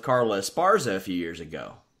around with Carla Esparza a few years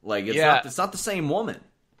ago. Like, it's not the same woman.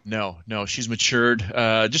 No, she's matured.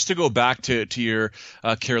 Just to go back to your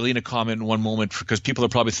Carolina comment in one moment, because people are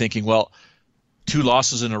probably thinking, well, 2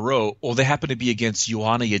 losses in a row. Well, they happen to be against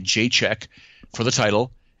Joanna Jędrzejczyk for the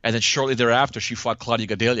title, and then shortly thereafter she fought Claudia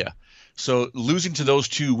Gadelha. So losing to those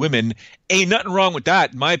 2 women, ain't nothing wrong with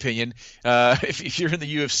that, in my opinion. If you're in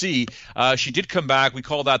the UFC, she did come back. We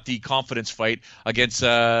call that the confidence fight against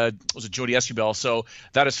was it Jodie Esquibel? So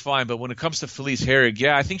that is fine. But when it comes to Felice Herrig,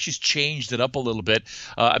 I think she's changed it up a little bit.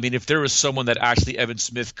 I mean, if there was someone that actually Evan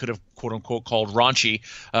Smith could have quote unquote called raunchy,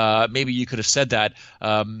 maybe you could have said that.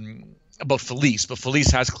 About Felice, but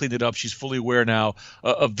Felice has cleaned it up. She's fully aware now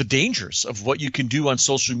of the dangers of what you can do on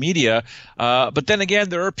social media. But then again,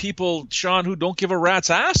 there are people, Sean, who don't give a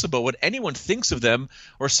rat's ass about what anyone thinks of them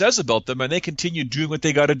or says about them, and they continue doing what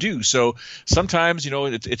they got to do. So sometimes,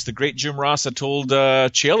 it's the great Jim Ross that told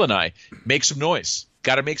Chael and I, make some noise.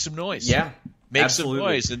 Got to make some noise. Yeah, make absolutely. some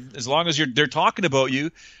noise. And as long as they're talking about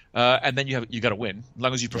you, and then you got to win. As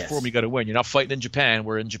long as you perform, you got to win. You're not fighting in Japan,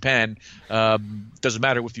 where in Japan, doesn't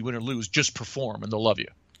matter if you win or lose, just perform and they'll love you.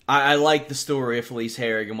 I like the story of Felice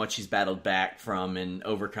Herrig and what she's battled back from and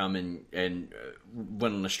overcome and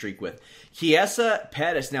went on a streak with. Chiesa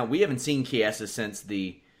Pettis. Now, we haven't seen Chiesa since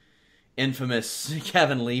the infamous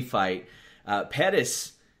Kevin Lee fight.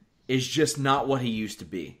 Pettis is just not what he used to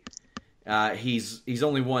be. He's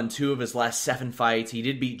only won 2 of his last 7 fights. He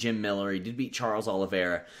did beat Jim Miller. He did beat Charles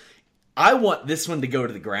Oliveira. I want this one to go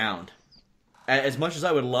to the ground. As much as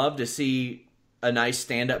I would love to see a nice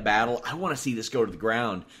stand-up battle, I want to see this go to the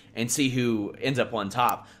ground and see who ends up on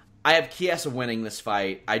top. I have Chiesa winning this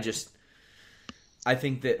fight. I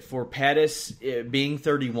think that for Pettis, being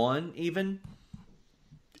 31 even,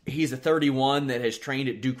 he's a 31 that has trained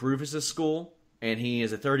at Duke Rufus's school. And he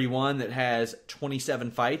is a 31 that has 27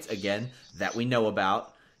 fights, again, that we know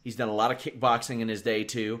about. He's done a lot of kickboxing in his day,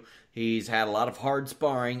 too. He's had a lot of hard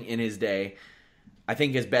sparring in his day. I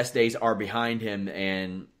think his best days are behind him,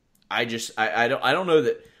 and I don't know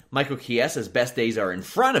that Michael Chiesa's best days are in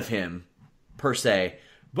front of him, per se,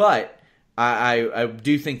 but I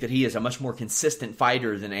do think that he is a much more consistent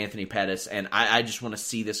fighter than Anthony Pettis, and I just want to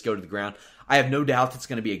see this go to the ground. I have no doubt it's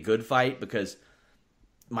going to be a good fight, because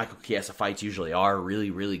Michael Chiesa fights usually are really,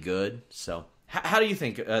 really good. So how do you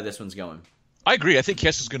think this one's going? I agree. I think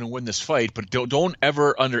Chiesa's going to win this fight, but don't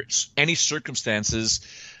ever, under any circumstances,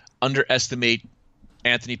 underestimate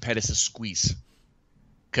Anthony Pettis' squeeze.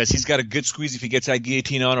 because he's got a good squeeze if he gets that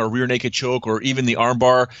guillotine on or rear naked choke or even the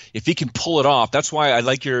armbar. If he can pull it off, that's why I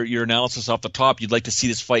like your analysis off the top. You'd like to see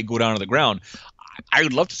this fight go down to the ground. I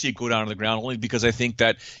would love to see it go down to the ground only because I think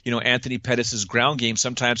that, Anthony Pettis' ground game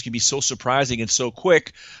sometimes can be so surprising and so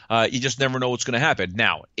quick, you just never know what's going to happen.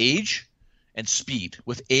 Now, age and speed.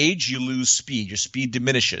 With age, you lose speed. Your speed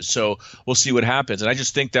diminishes. So we'll see what happens. And I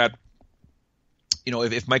just think that,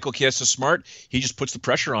 if Michael Chiesa is smart, he just puts the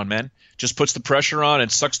pressure on, man. Just puts the pressure on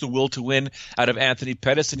and sucks the will to win out of Anthony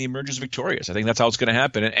Pettis, and he emerges victorious. I think that's how it's going to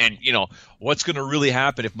happen. And what's going to really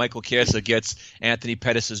happen if Michael Chiesa gets Anthony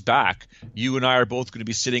Pettis' back? You and I are both going to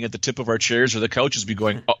be sitting at the tip of our chairs or the couches, be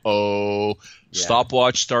going, uh-oh,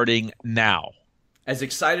 stopwatch starting now. As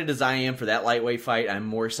excited as I am for that lightweight fight, I'm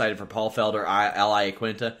more excited for Paul Felder, Al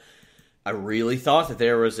Iaquinta. I really thought that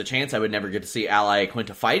there was a chance I would never get to see Al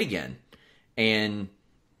Iaquinta fight again. And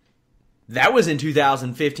that was in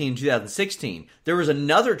 2015, 2016. There was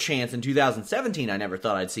another chance in 2017 I never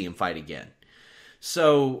thought I'd see him fight again.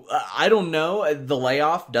 So, I don't know. The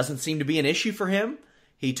layoff doesn't seem to be an issue for him.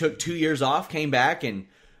 He took 2 years off, came back, and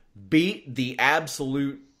beat the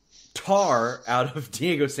absolute tar out of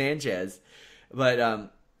Diego Sanchez.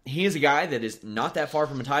 But he is a guy that is not that far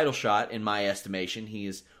from a title shot, in my estimation. He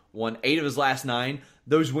has won 8 of his last 9.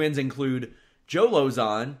 Those wins include Joe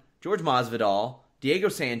Lozon, George Masvidal, Diego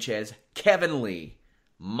Sanchez, Kevin Lee.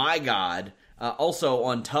 My God. Also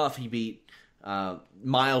on Tough, he beat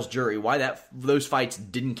Miles Jury. Why those fights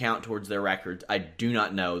didn't count towards their records, I do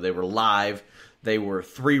not know. They were live. They were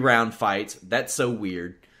 3-round fights. That's so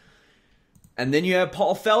weird. And then you have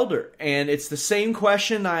Paul Felder. And it's the same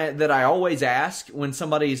question that I always ask when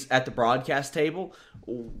somebody's at the broadcast table.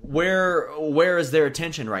 Where is their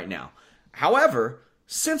attention right now? However,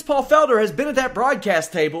 since Paul Felder has been at that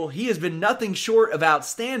broadcast table, he has been nothing short of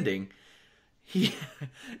outstanding. In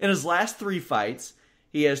his last 3 fights,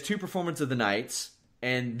 he has 2 performance of the nights,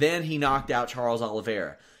 and then he knocked out Charles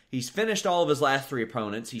Oliveira. He's finished all of his last 3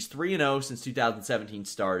 opponents. He's 3-0 since 2017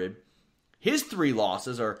 started. His 3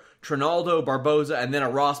 losses are Trinaldo, Barboza, and then a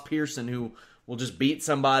Ross Pearson who will just beat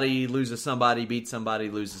somebody, loses somebody, beat somebody,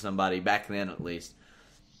 loses somebody, back then at least.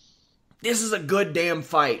 This is a good damn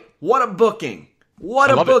fight. What a booking.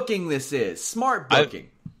 What a booking this is. Smart booking.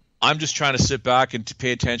 I'm just trying to sit back and to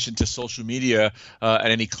pay attention to social media and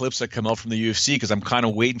any clips that come out from the UFC because I'm kind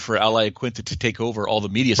of waiting for Al Iaquinta to take over all the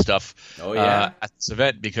media stuff at this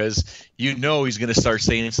event because he's going to start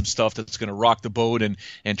saying some stuff that's going to rock the boat and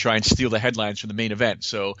try and steal the headlines from the main event.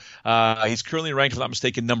 So he's currently ranked, if I'm not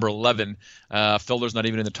mistaken, number 11. Felder's not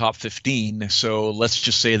even in the top 15, so let's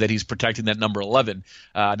just say that he's protecting that number 11.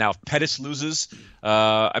 Now, if Pettis loses,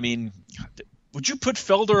 would you put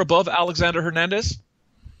Felder above Alexander Hernandez?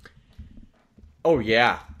 Oh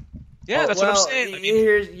yeah, that's what I'm saying.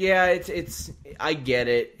 I get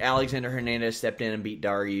it. Alexander Hernandez stepped in and beat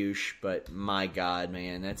Dariush, but my God,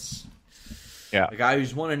 man, that's a guy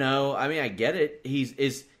who's 1-0. I mean, I get it.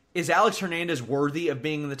 Is Alex Hernandez worthy of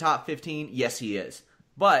being in the top 15? Yes, he is.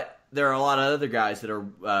 But there are a lot of other guys that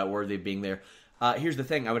are worthy of being there. Here's the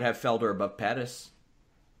thing: I would have Felder above Pettis.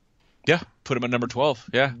 Yeah, put him at number 12.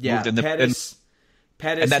 Yeah, Pettis,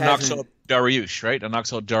 and that knocks out Dariush, right? That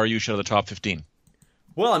knocks out Dariush out of the top 15.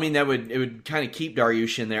 Well, I mean, it would kind of keep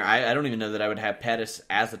Dariush in there. I don't even know that I would have Pettis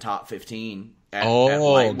as the top 15. At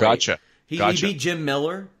lightweight. Gotcha. He beat Jim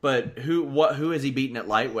Miller, but who has he beaten at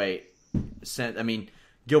lightweight?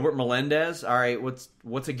 Gilbert Melendez. All right,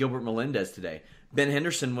 what's a Gilbert Melendez today? Ben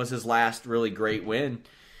Henderson was his last really great win.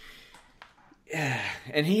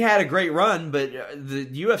 And he had a great run, but the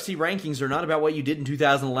UFC rankings are not about what you did in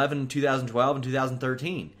 2011, 2012, and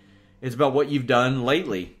 2013. It's about what you've done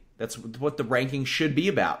lately. That's what the rankings should be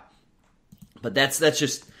about. But that's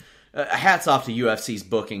just hats off to UFC's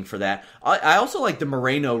booking for that. I also like the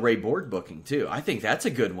Moreno-Ray Borg booking, too. I think that's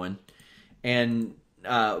a good one. And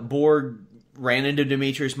Borg ran into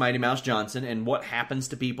Demetrius Mighty Mouse Johnson, and what happens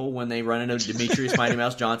to people when they run into Demetrius Mighty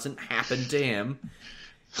Mouse Johnson happened to him.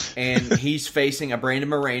 And he's facing a Brandon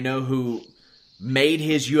Moreno who made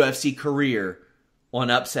his UFC career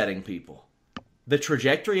on upsetting people. The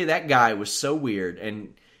trajectory of that guy was so weird,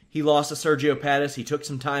 and he lost to Sergio Pettis. He took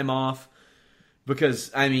some time off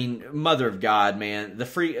because, mother of God, man.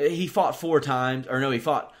 He fought 4 times, he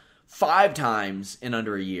fought 5 times in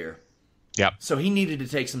under a year. Yeah. So he needed to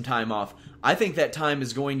take some time off. I think that time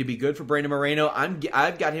is going to be good for Brandon Moreno.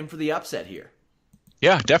 I've got him for the upset here.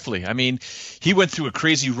 Yeah, definitely. I mean, he went through a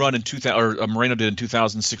crazy run in Moreno did in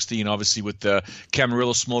 2016, obviously with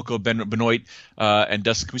Camarillo, Smolko, Benoit, and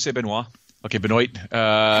Dustin. Can we say Benoit? Okay, Benoit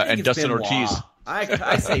and Dustin Benoit. Ortiz.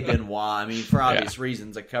 I say Benoit. For obvious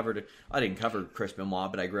reasons. I didn't cover Chris Benoit,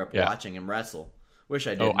 but I grew up watching him wrestle. Wish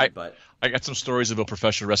I didn't, but I got some stories about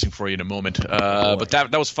professional wrestling for you in a moment. But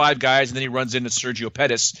that was 5 guys, and then he runs into Sergio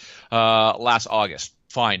Pettis last August.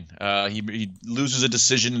 Fine. He loses a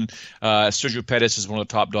decision. Sergio Pettis is one of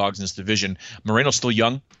the top dogs in this division. Moreno's still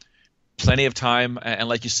young, plenty of time, and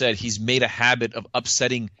like you said, he's made a habit of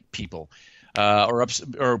upsetting people, or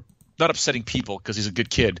not upsetting people because he's a good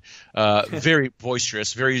kid. Very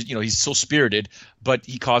boisterous, very he's so spirited, but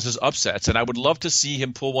he causes upsets, and I would love to see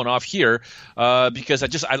him pull one off here because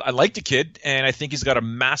I like the kid, and I think he's got a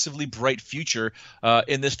massively bright future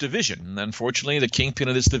in this division. And unfortunately, the kingpin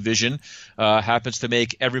of this division happens to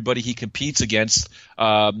make everybody he competes against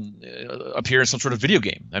appear in some sort of video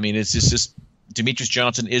game. I mean, it's just Demetrious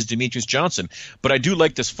Johnson is Demetrious Johnson. But I do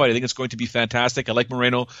like this fight. I think it's going to be fantastic. I like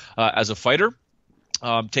Moreno as a fighter.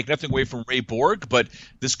 Take nothing away from Ray Borg, but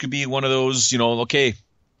this could be one of those, okay,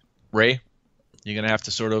 Ray, you're going to have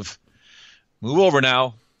to sort of move over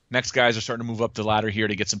now. Next guys are starting to move up the ladder here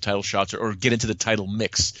to get some title shots or get into the title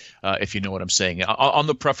mix, if you know what I'm saying. On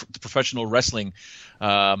the professional wrestling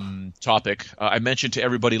topic, I mentioned to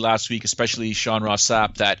everybody last week, especially Sean Ross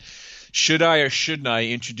Sapp, that should I or shouldn't I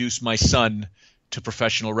introduce my son to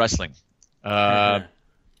professional wrestling?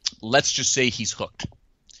 Let's just say he's hooked.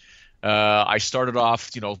 I started off,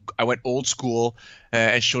 I went old school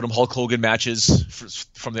and showed him Hulk Hogan matches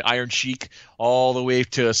from the Iron Sheik all the way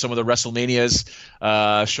to some of the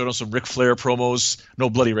WrestleManias. Showed him some Ric Flair promos, no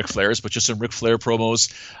bloody Ric Flairs, but just some Ric Flair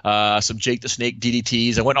promos, some Jake the Snake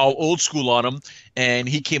DDTs. I went all old school on him, and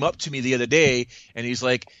he came up to me the other day, and he's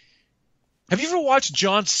like, have you ever watched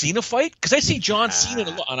John Cena fight? Because I see John Cena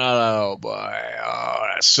a lot. Oh, boy.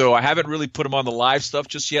 So I haven't really put him on the live stuff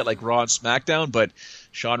just yet, like Raw and SmackDown, but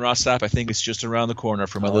Sean Ross Sapp, I think it's just around the corner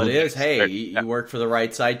for my little. It is. Hey, you work for the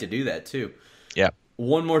right site to do that, too. Yeah.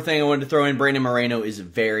 One more thing I wanted to throw in. Brandon Moreno is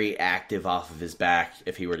very active off of his back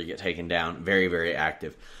if he were to get taken down. Very, very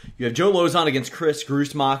active. You have Joe Lozon against Chris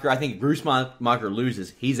Grussmacher. I think Grussmacher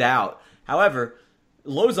loses. He's out. However,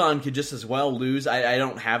 Lozon could just as well lose. I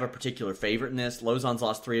don't have a particular favorite in this. Lozon's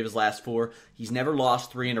lost 3 of his last 4. He's never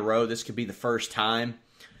lost 3 in a row. This could be the first time.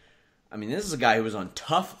 I mean, this is a guy who was on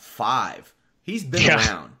Tough 5. He's been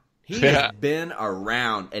around. He has been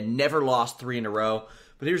around and never lost 3 in a row.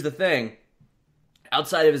 But here's the thing.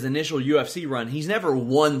 Outside of his initial UFC run, he's never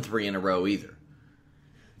won 3 in a row either.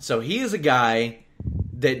 So he is a guy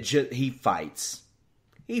that he fights.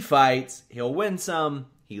 He fights. He'll win some.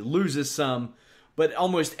 He loses some. But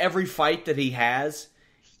almost every fight that he has,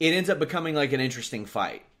 it ends up becoming like an interesting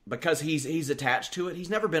fight because he's attached to it. He's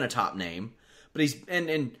never been a top name, but he's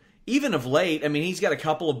and even of late, I mean, he's got a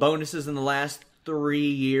couple of bonuses in the last 3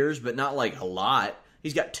 years, but not like a lot.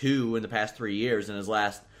 He's got 2 in the past 3 years in his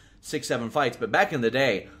last 6-7 fights. But back in the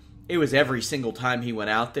day, it was every single time he went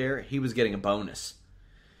out there, he was getting a bonus.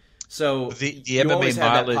 So the you MMA always had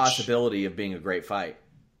that mileage possibility of being a great fight.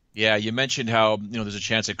 Yeah, you mentioned how there's a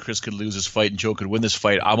chance that Chris could lose this fight and Joe could win this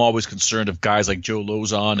fight. I'm always concerned of guys like Joe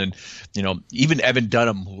Lozon and even Evan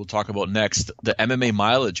Dunham, who we'll talk about next. The MMA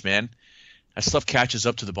mileage, man, that stuff catches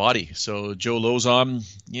up to the body. So Joe Lozon,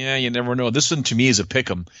 you never know. This one to me is a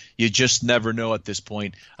pick'em. You just never know at this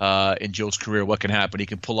point in Joe's career what can happen. He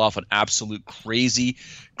can pull off an absolute crazy.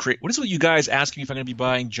 What is it you guys asking me if I'm going to be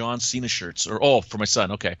buying John Cena shirts for my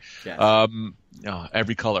son? Okay. Yes.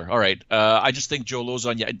 Every color. All right. I just think Joe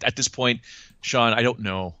Lozon, at this point, Sean, I don't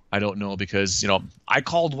know because, I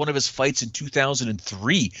called one of his fights in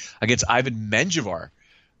 2003 against Ivan Menjivar,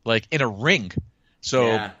 like in a ring.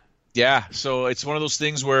 So, so it's one of those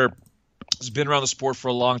things where he's been around the sport for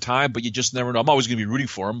a long time, but you just never know. I'm always going to be rooting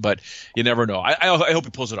for him, but you never know. I hope he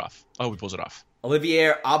pulls it off.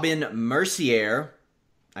 Olivier Aubin Mercier,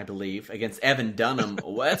 I believe, against Evan Dunham.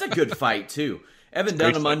 Well, that's a good fight, too. Evan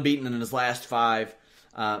Dunham unbeaten in his last 5.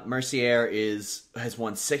 Mercier has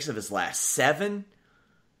won 6 of his last 7.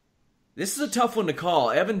 This is a tough one to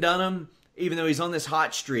call. Evan Dunham, even though he's on this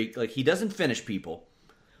hot streak, he doesn't finish people.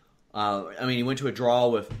 He went to a draw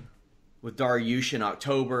with Dariush in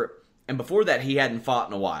October, and before that he hadn't fought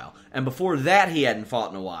in a while. And before that he hadn't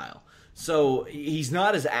fought in a while. So he's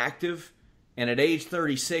not as active, and at age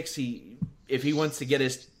 36, if he wants to get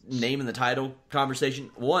his name in the title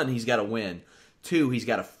conversation, 1, he's got to win. 2, he's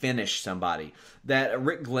got to finish somebody. That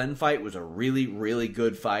Rick Glenn fight was a really, really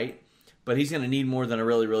good fight, but he's going to need more than a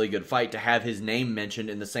really, really good fight to have his name mentioned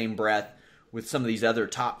in the same breath with some of these other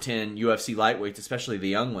top 10 UFC lightweights, especially the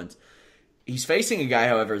young ones. He's facing a guy,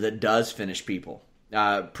 however, that does finish people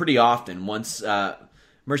pretty often. Once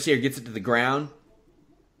Mercier gets it to the ground,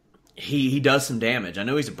 he does some damage. I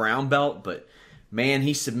know he's a brown belt, but, man,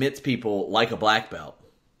 he submits people like a black belt.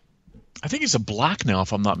 I think he's a black now,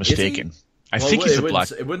 if I'm not mistaken. I think he's a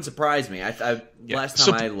black. It wouldn't surprise me. Last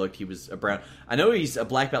time I looked, he was a brown. I know he's a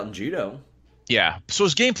black belt in judo. Yeah. So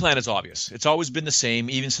his game plan is obvious. It's always been the same,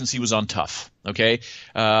 even since he was on Tough. Okay.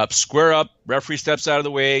 Square up. Referee steps out of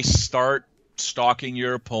the way. Start stalking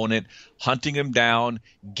your opponent, hunting him down.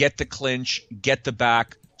 Get the clinch. Get the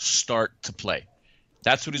back. Start to play.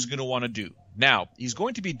 That's what he's going to want to do. Now, he's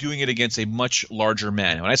going to be doing it against a much larger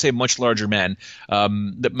man. When I say much larger man,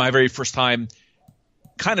 my very first time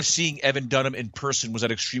kind of seeing Evan Dunham in person was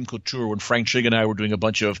at Extreme Couture when Frank Chig and I were doing a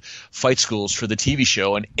bunch of fight schools for the TV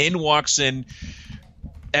show. And in walks in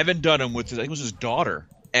Evan Dunham with, I think it was his daughter.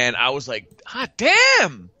 And I was like,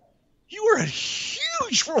 damn, you are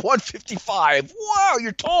huge for 155. Wow,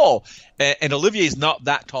 you're tall. And Olivier's not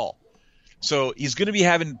that tall. So he's going to be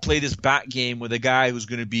having play this back game with a guy who's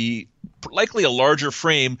going to be likely a larger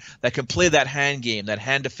frame that can play that hand game, that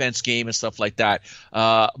hand defense game and stuff like that.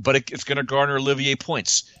 But it's going to garner Olivier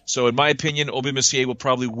points. So in my opinion, Obi Messier will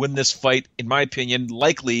probably win this fight, in my opinion,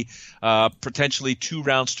 likely potentially 2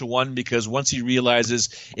 rounds to 1, because once he realizes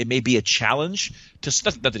it may be a challenge to –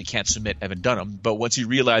 not that he can't submit Evan Dunham, but once he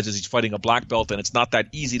realizes he's fighting a black belt and it's not that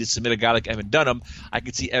easy to submit a guy like Evan Dunham, I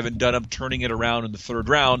could see Evan Dunham turning it around in the 3rd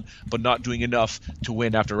round but not doing enough to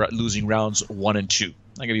win after losing rounds 1 and 2.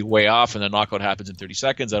 I'm going to be way off, and the knockout happens in 30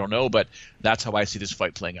 seconds. I don't know, but that's how I see this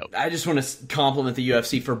fight playing out. I just want to compliment the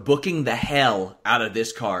UFC for booking the hell out of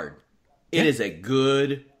this card. It is a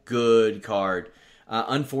good card.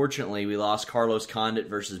 Unfortunately, we lost Carlos Condit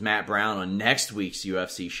versus Matt Brown on next week's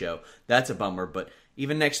UFC show. That's a bummer, but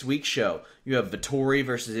even next week's show, you have Vettori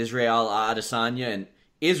versus Israel Adesanya, and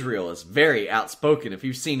Israel is very outspoken. If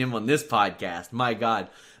you've seen him on this podcast, my God.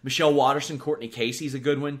 Michelle Watterson, Courtney Casey's a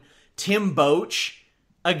good one. Tim Boetsch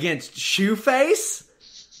against Shoeface?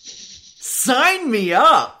 Sign me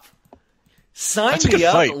up. Sign me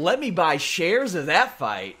up. Fight. Let me buy shares of that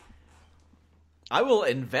fight. I will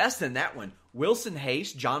invest in that one. Wilson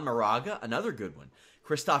Hayes, John Moraga, another good one.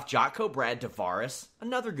 Christoph Jotko, Brad Tavares,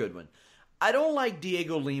 another good one. I don't like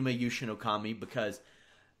Diego Lima, Yushin Okami, because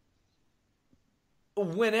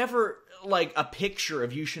whenever like a picture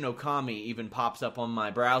of Yushin Okami even pops up on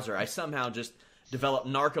my browser, I somehow just develop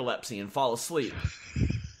narcolepsy and fall asleep.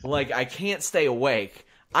 Like, I can't stay awake.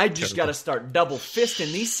 I just got to start double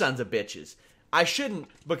fisting these sons of bitches. I shouldn't,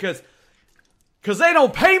 because they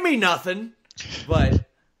don't pay me nothing. But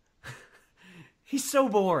he's so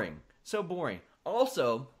boring. So boring.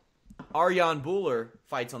 Also, Arjan Buller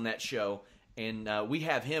fights on that show, and we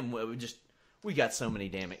have him. We got so many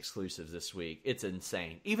damn exclusives this week. It's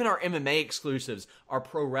insane. Even our MMA exclusives are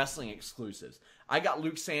pro wrestling exclusives. I got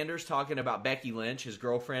Luke Sanders talking about Becky Lynch, his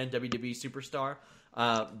girlfriend, WWE superstar,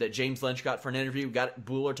 that James Lynch got for an interview. We got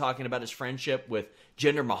Buller talking about his friendship with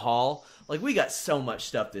Jinder Mahal. Like, we got so much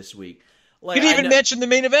stuff this week. Like, you didn't even mention the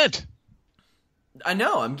main event. I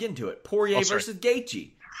know. I'm getting to it. Poirier versus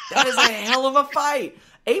Gaethje. That is a hell of a fight.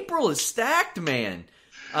 April is stacked, man.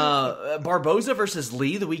 Barboza versus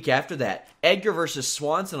Lee the week after that. Edgar versus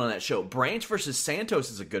Swanson on that show. Branch versus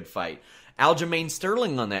Santos is a good fight. Aljamain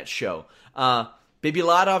Sterling on that show.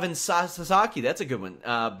 Bibiladov and Sasaki, that's a good one.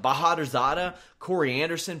 Bahadur Zada, Corey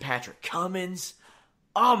Anderson, Patrick Cummins.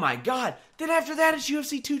 Oh my God. Then after that, it's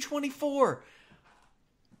UFC 224.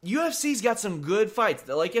 UFC's got some good fights.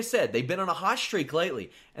 Like I said, they've been on a hot streak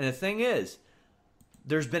lately. And the thing is,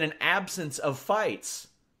 there's been an absence of fights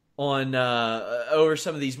on over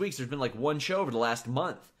some of these weeks. There's been like one show over the last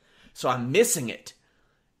month. So I'm missing it.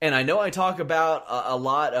 And I know I talk about a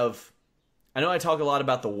lot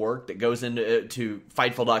about the work that goes into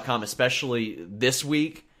Fightful.com, especially this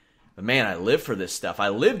week. But man, I live for this stuff. I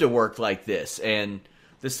live to work like this. And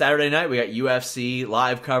this Saturday night, we got UFC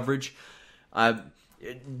live coverage.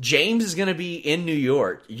 James is going to be in New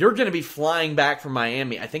York. You're going to be flying back from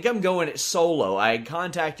Miami. I think I'm going it solo. I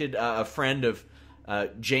contacted a friend of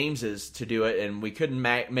James's to do it, and we couldn't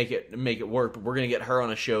make it work. But we're going to get her on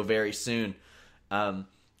a show very soon.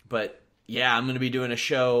 But yeah, I'm going to be doing a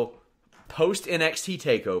show post NXT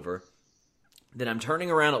Takeover. Then I'm turning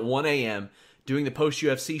around at 1 a.m. doing the post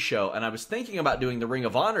UFC show, and I was thinking about doing the Ring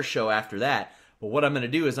of Honor show after that. But what I'm going to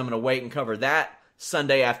do is I'm going to wait and cover that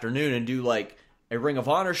Sunday afternoon and do like a Ring of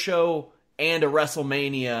Honor show and a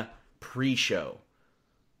WrestleMania pre-show.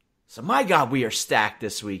 So my God, we are stacked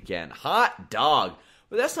this weekend. Hot dog.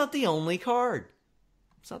 But that's not the only card.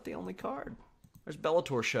 It's not the only card. There's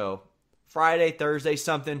Bellator show. Friday, Thursday,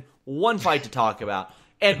 something. One fight to talk about.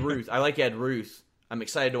 Ed Ruth. I like Ed Ruth. I'm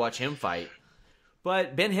excited to watch him fight.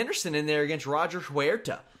 But Ben Henderson in there against Roger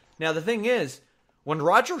Huerta. Now the thing is, when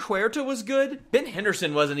Roger Huerta was good, Ben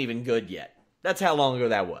Henderson wasn't even good yet. That's how long ago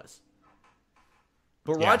that was.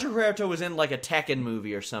 But Yeah. Roger Huerta was in like a Tekken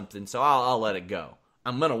movie or something, so I'll let it go.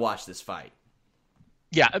 I'm going to watch this fight.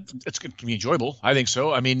 Yeah, it's going to be enjoyable. I think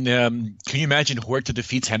so. I mean, can you imagine Huerta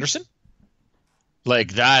defeats Henderson?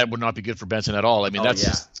 Like, that would not be good for Benson at all. I mean,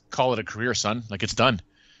 just call it a career, son. Like, it's done.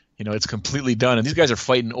 You know, it's completely done. And these guys are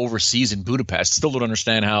fighting overseas in Budapest. Still don't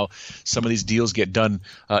understand how some of these deals get done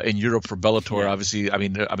in Europe for Bellator. Yeah. Obviously, I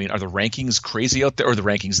mean, are the rankings crazy out there, or the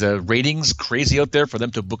ratings crazy out there for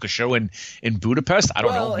them to book a show in Budapest? I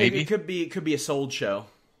don't know. Maybe it could be a sold show.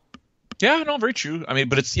 Yeah, no, very true. I mean,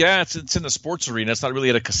 but it's in the sports arena. It's not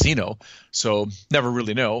really at a casino, so never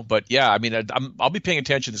really know. But yeah, I mean, I'll be paying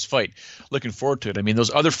attention to this fight. Looking forward to it. I mean,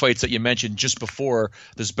 those other fights that you mentioned just before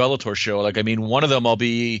this Bellator show, like, I mean, one of them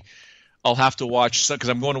I'll have to watch because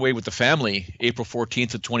I'm going away with the family April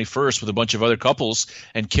 14th to 21st with a bunch of other couples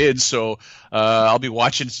and kids. So I'll be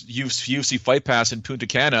watching UFC Fight Pass in Punta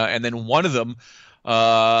Cana, and then one of them,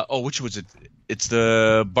 which was it? It's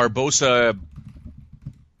the Barbosa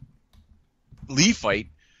Lee fight.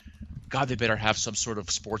 God, they better have some sort of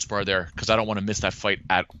sports bar there because I don't want to miss that fight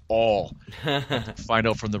at all. Find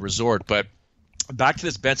out from the resort. But back to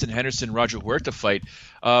this Benson Henderson Roger Huerta fight.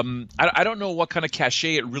 I don't know what kind of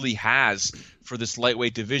cachet it really has for this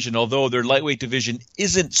lightweight division, although their lightweight division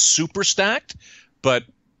isn't super stacked. But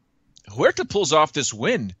Huerta pulls off this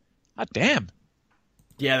win. God damn.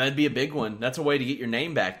 Yeah, that'd be a big one. That's a way to get your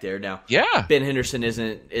name back there. Now, yeah, Ben Henderson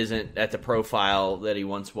isn't at the profile that he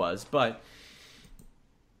once was, but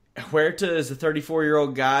Huerta is a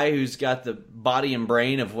 34-year-old guy who's got the body and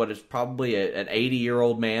brain of what is probably an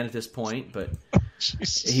 80-year-old man at this point, but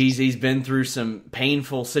he's been through some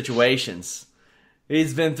painful situations.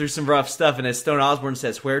 He's been through some rough stuff, and as Stone Osborne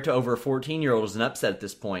says, Huerta over a 14-year-old is an upset at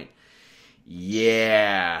this point.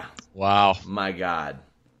 Yeah. Wow. My God.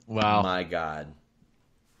 Wow. My God.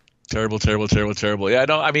 Terrible, terrible, terrible, terrible. Yeah,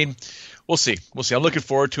 no, I mean, we'll see. We'll see. I'm looking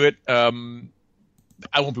forward to it.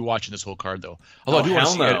 I won't be watching this whole card, though. Although I do want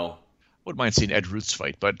to see I wouldn't mind seeing Ed Ruth's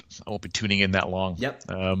fight, but I won't be tuning in that long. Yep.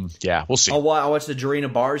 Yeah, we'll see. I'll watch the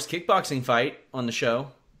Jarena Bars kickboxing fight on the show.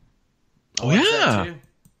 I'll watch that too.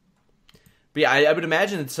 But yeah, I would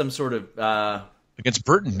imagine it's some sort of against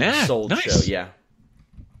Burton Nat. Sold nice. show, yeah.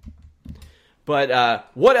 But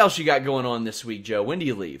what else you got going on this week, Joe? When do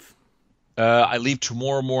you leave? I leave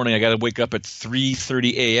tomorrow morning. I got to wake up at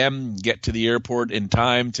 3:30 a.m., get to the airport in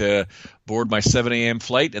time to board my 7 a.m.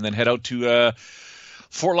 flight, and then head out to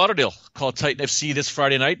Fort Lauderdale. Call Titan FC this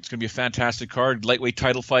Friday night. It's going to be a fantastic card. Lightweight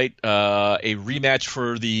title fight, a rematch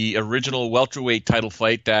for the original welterweight title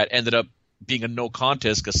fight that ended up being a no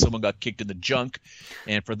contest because someone got kicked in the junk.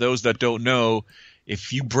 And for those that don't know,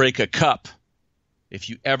 if you ever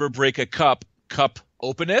break a cup, cup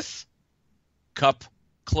openeth, cup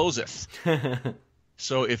closeth.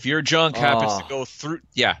 So if your junk happens to go through,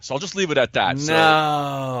 so I'll just leave it at that. No.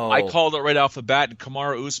 So I called it right off the bat, and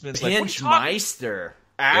Kamaru Usman's like, Pinchmeister.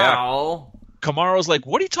 Ow. Yeah. Kamaru's like,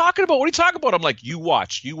 what are you talking about? What are you talking about? I'm like, you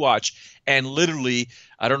watch. And literally,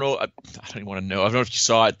 I don't even want to know. I don't know if you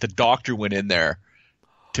saw it. The doctor went in there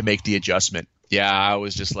to make the adjustment. Yeah, I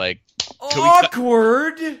was just like,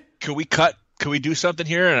 awkward. Can we cut? Can we do something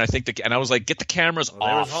here? And I was like, get the cameras off.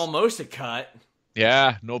 There was almost a cut.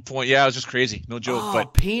 Yeah, no point. Yeah, it was just crazy. No joke. Oh,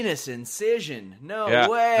 but penis incision. No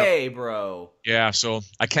way, bro. Yeah, so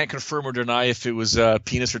I can't confirm or deny if it was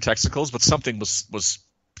penis or testicles, but something was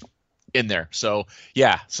in there. So,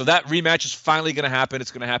 yeah. So that rematch is finally going to happen.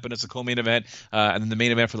 It's going to happen as a co-main event. And then the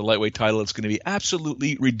main event for the lightweight title, it's going to be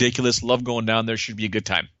absolutely ridiculous. Love going down there. Should be a good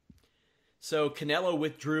time. So Canelo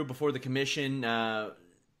withdrew before the commission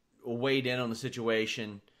weighed in on the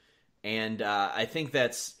situation. And I think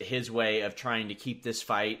that's his way of trying to keep this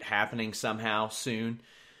fight happening somehow soon.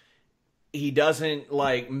 He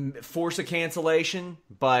doesn't force a cancellation,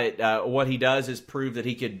 but what he does is prove that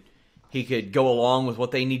he could go along with what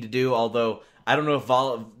they need to do. Although I don't know if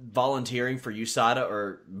volunteering for USADA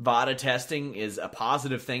or VADA testing is a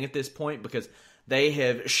positive thing at this point, because they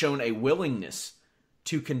have shown a willingness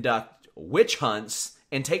to conduct witch hunts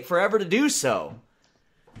and take forever to do so.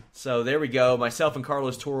 So there we go. Myself and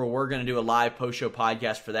Carlos Toro, we're going to do a live post-show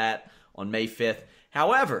podcast for that on May 5th.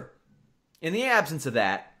 However, in the absence of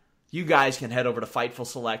that, you guys can head over to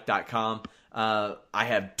FightfulSelect.com. I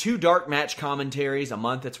have 2 dark match commentaries a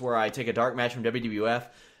month. That's where I take a dark match from WWF,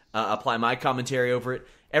 apply my commentary over it.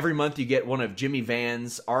 Every month you get one of Jimmy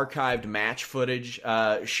Van's archived match footage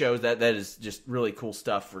shows. That is just really cool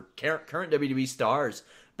stuff for current WWE stars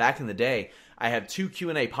back in the day. I have 2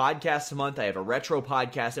 Q&A podcasts a month. I have a retro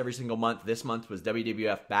podcast every single month. This month was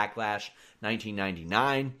WWF Backlash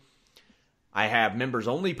 1999. I have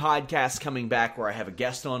members-only podcasts coming back where I have a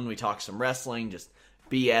guest on. We talk some wrestling, just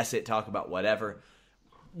BS it, talk about whatever.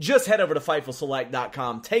 just head over to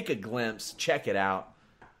FightfulSelect.com. Take a glimpse. Check it out.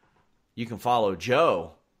 You can follow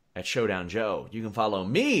Joe at Showdown Joe. You can follow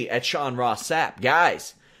me at Sean Ross Sapp.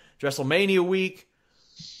 Guys, WrestleMania week.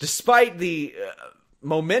 Despite the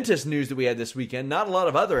momentous news that we had this weekend, not a lot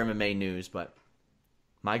of other MMA news, but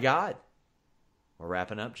my God, we're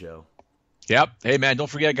wrapping up, Joe. Yep. Hey, man, don't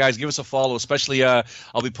forget, guys, give us a follow, especially I'll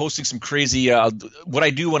be posting some crazy what I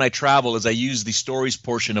do when I travel is I use the stories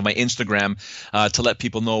portion of my Instagram to let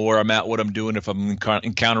people know where I'm at, what I'm doing, if I'm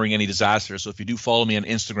encountering any disasters. So if you do follow me on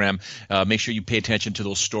Instagram, make sure you pay attention to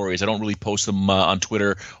those stories. I don't really post them on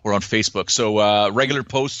Twitter or on Facebook. So regular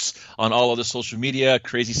posts on all other social media,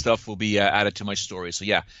 crazy stuff will be added to my stories. So,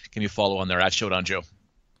 yeah, give me a follow on there at Showdown Joe.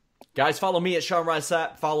 Guys, follow me at Sean Ross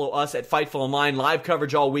Sapp. Follow us at Fightful Online. Live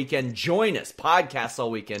coverage all weekend. Join us. Podcasts all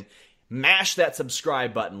weekend. Mash that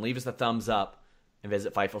subscribe button. Leave us a thumbs up. And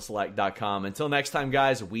visit FightfulSelect.com. Until next time,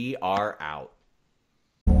 guys, we are out.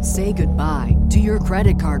 Say goodbye to your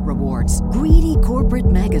credit card rewards. Greedy corporate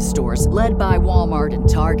mega stores, led by Walmart and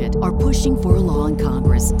Target, are pushing for a law in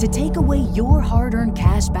Congress to take away your hard-earned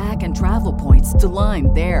cash back and travel points to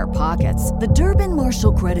line their pockets. The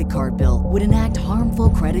Durbin-Marshall credit card bill would enact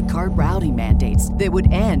harmful credit card routing mandates that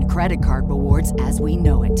would end credit card rewards as we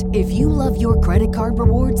know it. If you love your credit card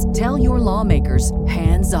rewards, tell your lawmakers,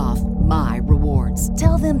 hands off my rewards.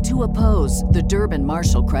 Tell them to oppose the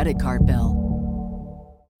Durbin-Marshall credit card bill.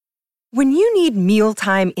 When you need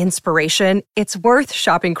mealtime inspiration, it's worth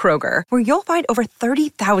shopping Kroger, where you'll find over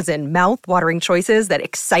 30,000 mouth-watering choices that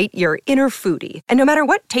excite your inner foodie. And no matter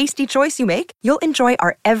what tasty choice you make, you'll enjoy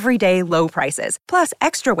our everyday low prices, plus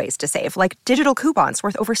extra ways to save, like digital coupons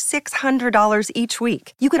worth over $600 each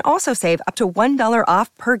week. You can also save up to $1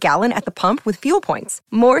 off per gallon at the pump with fuel points.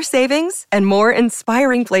 More savings and more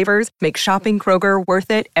inspiring flavors make shopping Kroger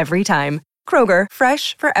worth it every time. Kroger,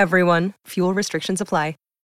 fresh for everyone. Fuel restrictions apply.